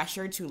 the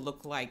pressure to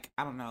look like,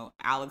 I don't know,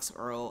 Alex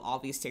Earl, all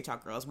these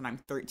TikTok girls when I'm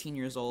 13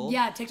 years old.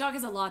 Yeah, TikTok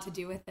has a lot to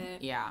do with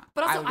it. Yeah.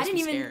 But also, I didn't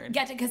even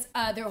get to, because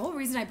the whole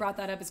reason I brought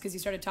that up is because you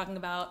started talking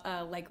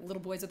about like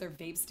little boys with their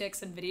vape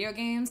sticks and video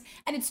games.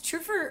 And it's true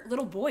for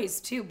little boys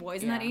too,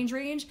 boys in that age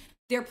range.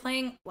 They're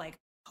playing like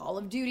Call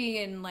of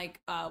Duty and like,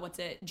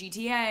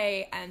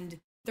 GTA, and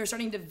they're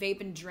starting to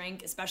vape and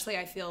drink, especially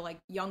I feel like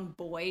young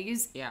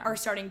boys are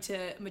starting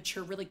to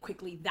mature really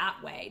quickly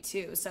that way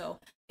too. So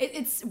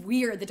it's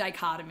weird, the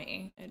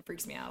dichotomy. It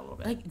freaks me out a little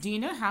bit. Like, do you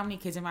know how many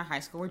kids in my high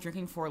school were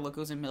drinking Four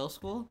Locos in middle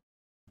school?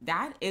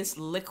 That is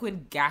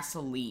liquid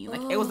gasoline.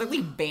 Like, it was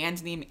literally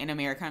banned in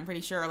America, I'm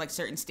pretty sure, or like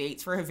certain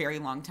states for a very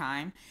long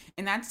time.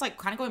 And that's like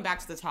kind of going back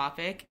to the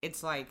topic.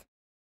 It's like,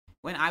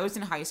 when I was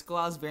in high school,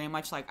 I was very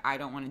much like, I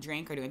don't want to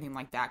drink or do anything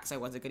like that because I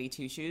was a goody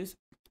two-shoes.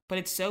 But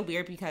it's so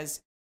weird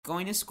because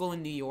going to school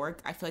in New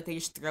York, I feel like they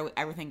just throw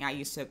everything at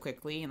you so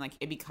quickly, and like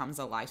it becomes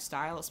a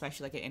lifestyle,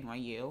 especially like at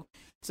NYU.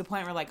 To the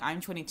point where like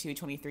I'm 22,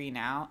 23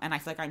 now, and I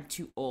feel like I'm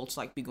too old to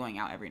like be going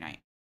out every night.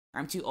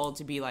 Or I'm too old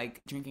to be like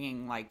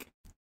drinking like,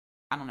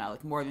 I don't know,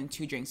 like more than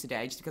 2 drinks a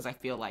day, just because I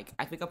feel like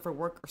I wake up for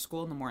work or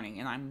school in the morning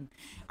and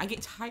I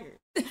get tired.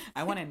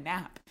 I want a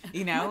nap,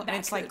 you know? And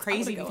it's like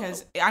crazy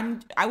because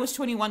I was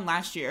 21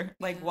 last year.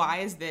 Like,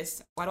 why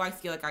do I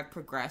feel like I've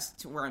progressed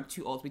to where I'm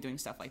too old to be doing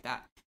stuff like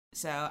that?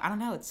 So I don't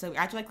know. So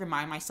I have to like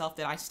remind myself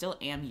that I still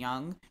am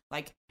young.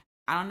 Like,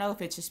 I don't know if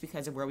it's just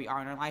because of where we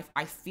are in our life.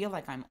 I feel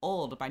like I'm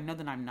old, but I know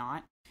that I'm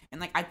not. And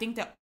like, I think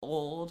that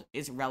old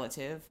is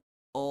relative.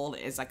 Old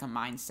is like a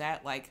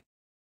mindset. Like,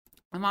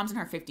 my mom's in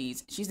her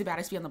 50s. She's the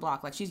baddest bee on the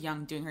block. Like, she's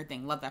young, doing her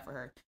thing. Love that for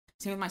her.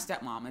 Same with my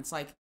stepmom. It's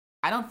like,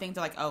 I don't think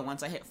that like, oh,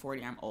 once I hit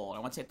 40, I'm old.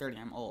 Or once I hit 30,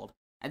 I'm old.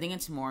 I think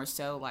it's more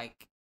so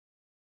like,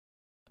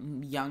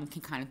 young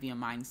can kind of be a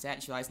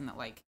mindset. Realizing that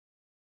like,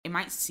 it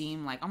might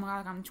seem like, oh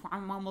my God,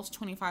 I'm almost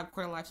 25,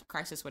 quarter life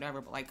crisis, whatever.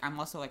 But like, I'm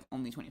also like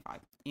only 25,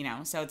 you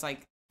know? So it's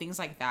like things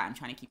like that I'm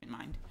trying to keep in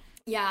mind.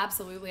 Yeah,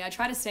 absolutely. I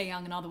try to stay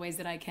young in all the ways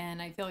that I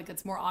can. I feel like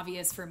it's more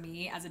obvious for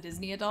me as a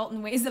Disney adult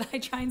in ways that I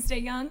try and stay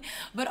young,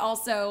 but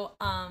also,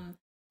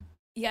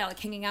 like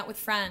hanging out with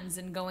friends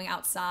and going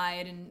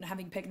outside and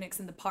having picnics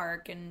in the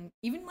park and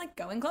even like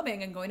going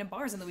clubbing and going to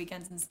bars on the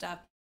weekends and stuff.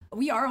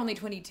 We are only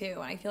 22,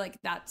 and I feel like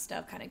that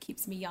stuff kind of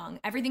keeps me young.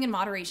 Everything in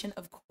moderation,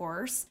 of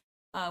course,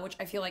 which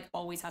I feel like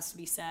always has to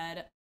be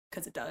said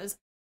because it does.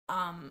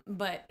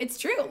 But it's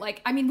true.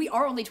 Like, I mean, we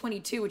are only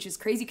 22, which is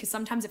crazy because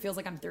sometimes it feels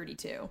like I'm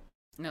 32.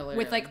 No, literally.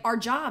 With like our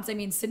jobs. I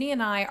mean, Sydney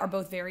and I are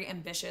both very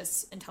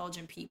ambitious,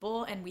 intelligent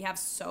people, and we have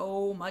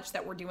so much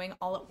that we're doing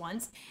all at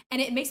once. And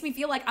it makes me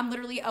feel like I'm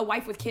literally a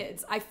wife with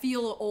kids. I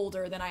feel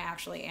older than I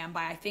actually am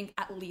by, I think,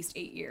 at least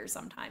 8 years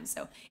sometimes.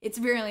 So it's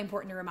really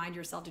important to remind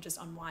yourself to just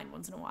unwind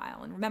once in a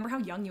while and remember how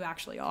young you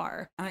actually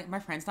are. And like my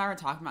friends and I were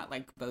talking about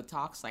like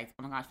Botox, like,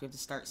 oh my gosh, we have to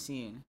start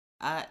soon.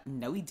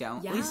 No, we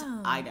don't. Yeah. At least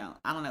I don't.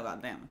 I don't know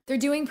about them. They're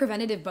doing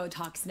preventative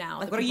Botox now.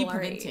 Like, what are you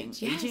preventing?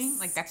 Aging?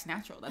 Like, that's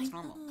natural. That's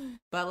normal.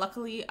 But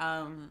luckily,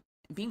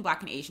 being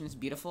Black and Asian is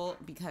beautiful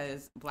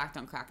because Black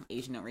don't crack and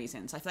Asian don't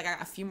raisin. So I feel like I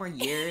got a few more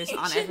years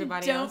on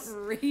everybody else.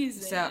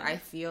 Raisin. So I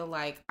feel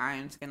like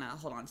I'm just gonna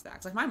hold on to that.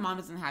 'Cause like my mom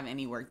doesn't have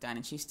any work done,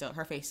 and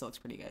her face still looks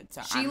pretty good.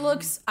 So she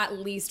looks at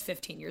least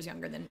 15 years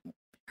younger than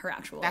her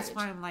actual That's age.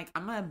 why I'm like,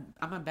 I'm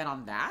gonna bet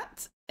on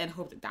that and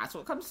hope that that's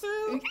what comes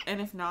through. And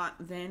if not,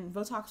 then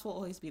Botox will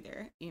always be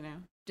there, you know?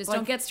 Just like,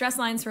 don't get stress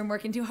lines from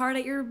working too hard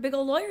at your big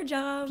old lawyer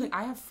job. Like,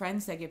 I have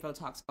friends that get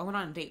Botox. I went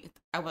on a date.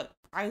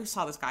 I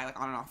saw this guy, like,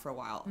 on and off for a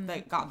while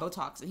that got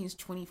Botox, and he's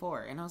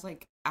 24. And I was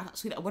like,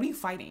 sweetheart, what are you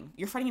fighting?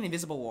 You're fighting an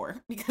invisible war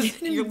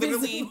because you're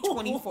literally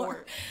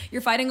 24.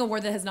 You're fighting a war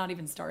that has not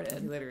even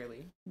started.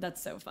 Literally.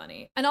 That's so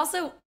funny. And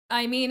also,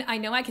 I mean, I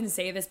know I can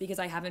say this because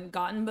I haven't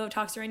gotten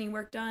Botox or any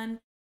work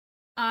done.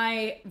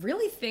 I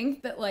really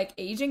think that, like,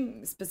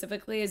 aging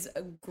specifically is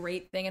a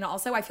great thing. And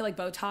also, I feel like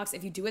Botox,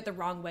 if you do it the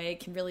wrong way,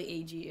 can really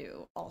age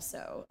you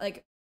also.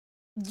 Like,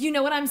 you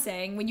know what I'm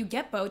saying? When you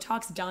get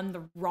Botox done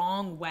the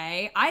wrong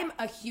way, I'm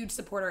a huge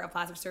supporter of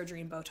plastic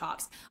surgery and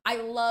Botox. I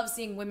love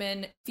seeing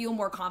women feel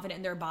more confident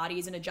in their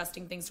bodies and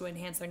adjusting things to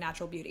enhance their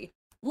natural beauty.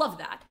 Love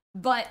that.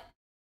 But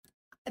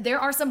there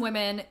are some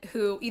women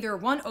who either,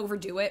 one,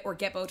 overdo it or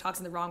get Botox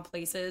in the wrong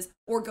places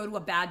or go to a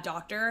bad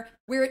doctor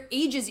where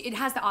it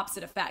has the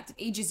opposite effect. It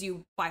ages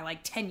you by like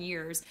 10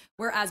 years,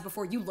 whereas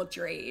before you looked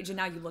your age and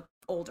now you look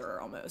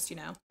older almost, you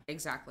know?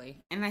 Exactly.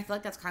 And I feel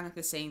like that's kind of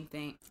the same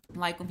thing.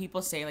 Like when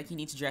people say like you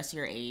need to dress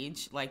your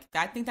age, like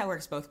I think that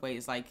works both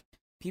ways. Like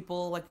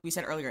people, like we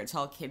said earlier,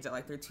 tell kids that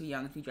like they're too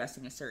young to be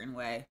dressing a certain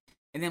way.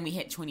 And then we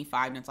hit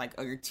 25 and it's like,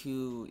 oh, you're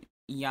too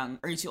young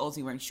or you're too old to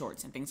be wearing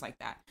shorts and things like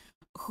that.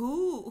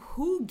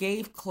 Who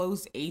gave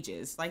clothes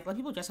ages? Like, let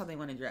people dress how they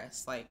want to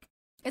dress. Like,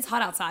 it's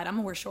hot outside. I'm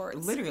gonna wear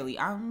shorts. Literally,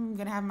 I'm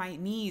gonna have my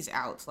knees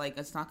out. Like,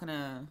 it's not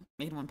gonna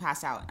make anyone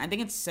pass out. I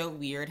think it's so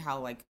weird how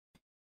like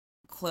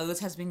clothes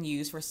has been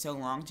used for so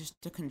long just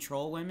to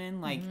control women.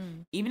 Like,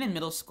 even in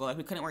middle school, like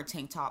we couldn't wear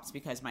tank tops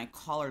because my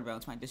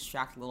collarbones might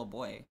distract a little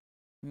boy.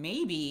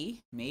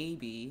 Maybe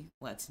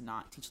let's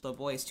not teach little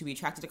boys to be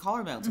attracted to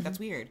collarbones. Like, that's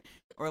weird.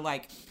 Or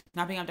like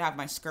not being able to have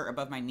my skirt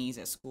above my knees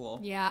at school.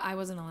 Yeah, I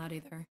wasn't allowed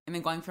either. And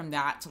then going from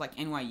that to like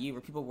NYU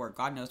where people wore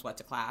God knows what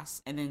to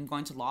class, and then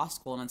going to law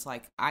school and it's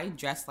like I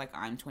dress like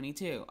I'm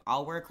 22.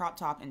 I'll wear a crop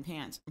top and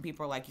pants. And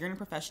people are like, you're in a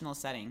professional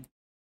setting.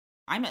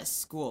 I'm at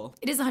school.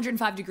 It is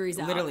 105 degrees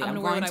out. Literally,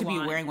 I'm going to be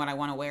wearing what I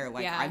want to wear.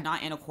 Like, yeah. I'm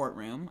not in a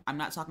courtroom. I'm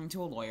not talking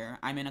to a lawyer.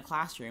 I'm in a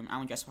classroom.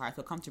 I'm dressed where I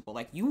feel comfortable.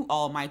 Like, you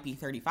all might be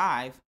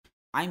 35.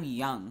 I'm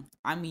young.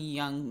 I'm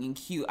young and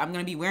cute. I'm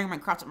going to be wearing my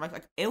crop top.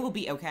 Like, it will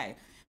be okay.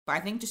 But I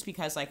think just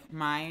because, like,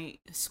 my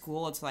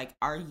school, it's like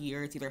our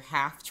year, it's either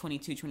half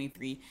 22,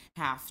 23,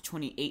 half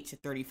 28 to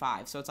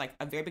 35. So it's like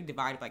a very big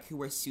divide of like who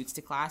wears suits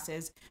to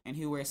classes and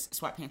who wears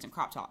sweatpants and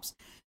crop tops.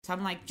 So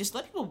I'm like, just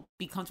let people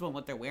be comfortable in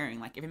what they're wearing.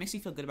 Like, if it makes you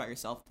feel good about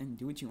yourself, then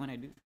do what you want to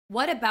do.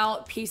 What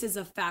about pieces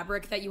of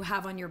fabric that you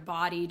have on your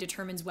body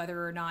determines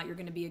whether or not you're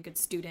going to be a good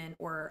student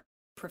or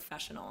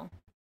professional?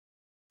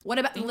 What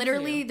about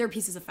literally they're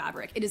pieces of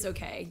fabric? It is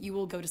okay. You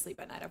will go to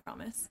sleep at night, I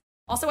promise.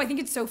 Also, I think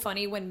it's so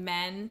funny when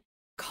men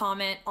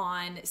comment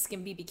on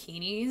skimpy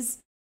bikinis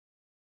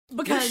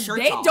because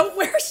they don't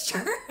wear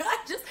shirts.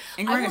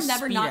 I will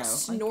never not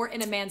snort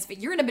in a man's face.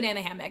 You're in a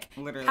banana hammock.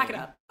 Literally. Pack it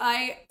up.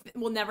 I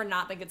will never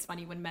not think it's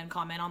funny when men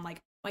comment on like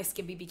my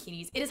skimpy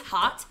bikinis. It is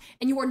hot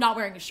and you are not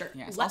wearing a shirt.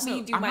 Yes. Let also,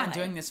 me do I'm my not life.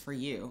 doing this for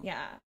you.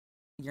 Yeah.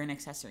 You're an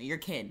accessory. You're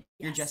kid.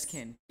 You're just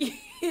kid.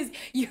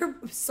 Your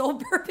sole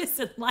purpose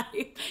in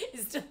life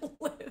is to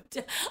live.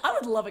 I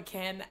would love a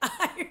Ken.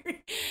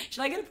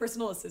 Should I get a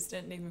personal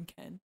assistant named him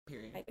Ken?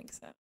 Period. I think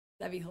so.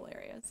 That'd be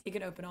hilarious. He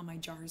could open all my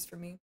jars for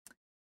me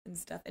and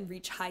stuff and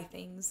reach high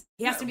things.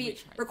 He has to be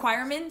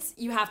requirements.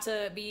 You have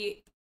to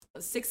be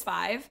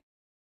 6'5",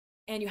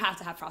 and you have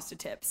to have frosted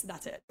tips.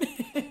 That's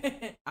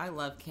it. I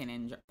love Ken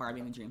and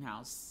Barbie in the Dream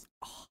House.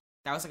 Oh,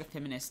 that was like a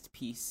feminist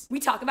piece. We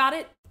talk about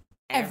it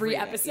every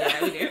episode.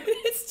 Yeah, we do.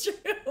 It's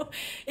true.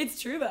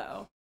 It's true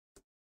though.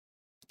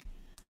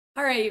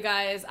 All right, you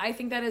guys, I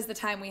think that is the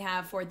time we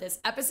have for this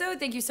episode.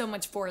 Thank you so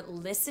much for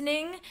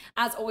listening.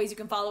 As always, you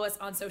can follow us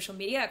on social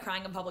media at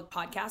Crying in Public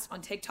Podcast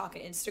on TikTok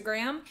and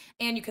Instagram.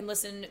 And you can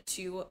listen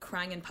to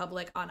Crying in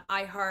Public on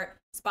iHeart,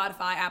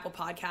 Spotify, Apple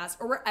Podcasts,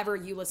 or wherever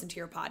you listen to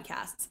your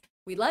podcasts.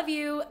 We love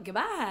you.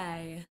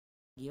 Goodbye.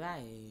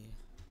 Goodbye.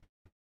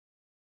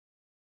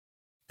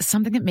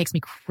 Something that makes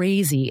me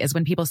crazy is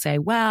when people say,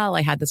 well,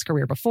 I had this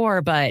career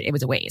before, but it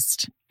was a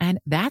waste. And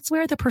that's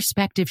where the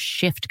perspective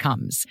shift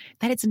comes,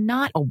 that it's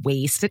not a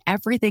waste, that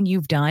everything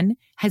you've done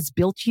has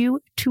built you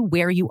to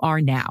where you are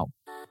now.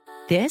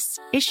 This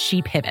is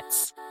She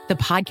Pivots, the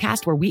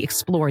podcast where we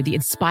explore the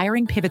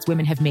inspiring pivots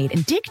women have made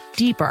and dig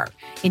deeper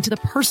into the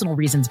personal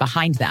reasons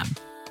behind them.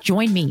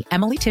 Join me,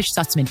 Emily Tish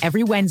Sussman,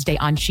 every Wednesday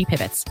on She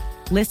Pivots.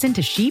 Listen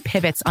to She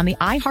Pivots on the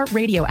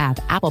iHeartRadio app,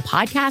 Apple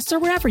Podcasts, or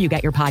wherever you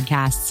get your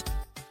podcasts.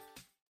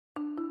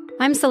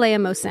 I'm Saleha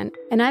Mohsin,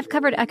 and I've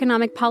covered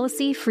economic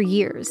policy for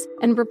years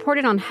and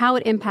reported on how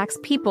it impacts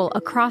people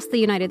across the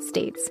United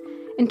States.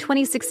 In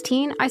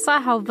 2016, I saw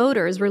how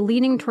voters were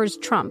leaning towards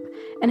Trump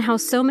and how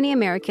so many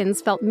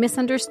Americans felt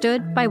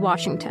misunderstood by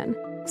Washington.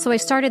 So I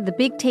started The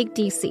Big Take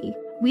DC,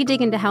 we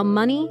dig into how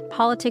money,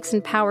 politics,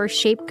 and power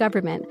shape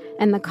government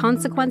and the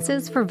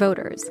consequences for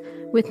voters.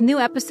 With new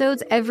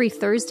episodes every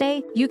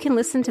Thursday, you can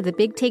listen to The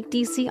Big Take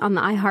DC on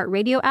the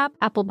iHeartRadio app,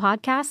 Apple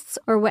Podcasts,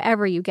 or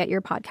wherever you get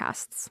your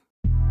podcasts.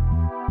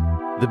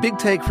 The Big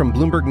Take from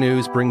Bloomberg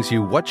News brings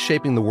you what's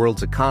shaping the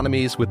world's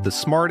economies with the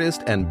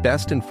smartest and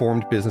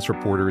best-informed business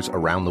reporters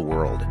around the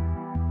world.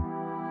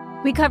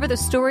 We cover the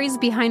stories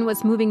behind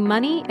what's moving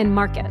money and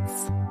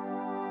markets.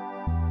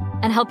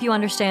 And help you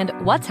understand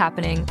what's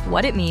happening,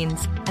 what it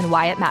means, and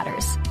why it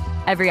matters.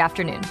 Every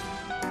afternoon.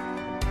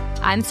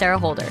 I'm Sarah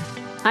Holder.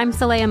 I'm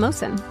Saleha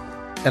Mohsin.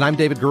 And I'm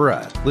David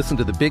Gura. Listen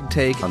to The Big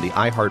Take on the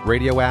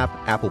iHeartRadio app,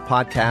 Apple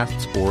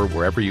Podcasts, or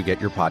wherever you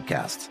get your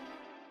podcasts.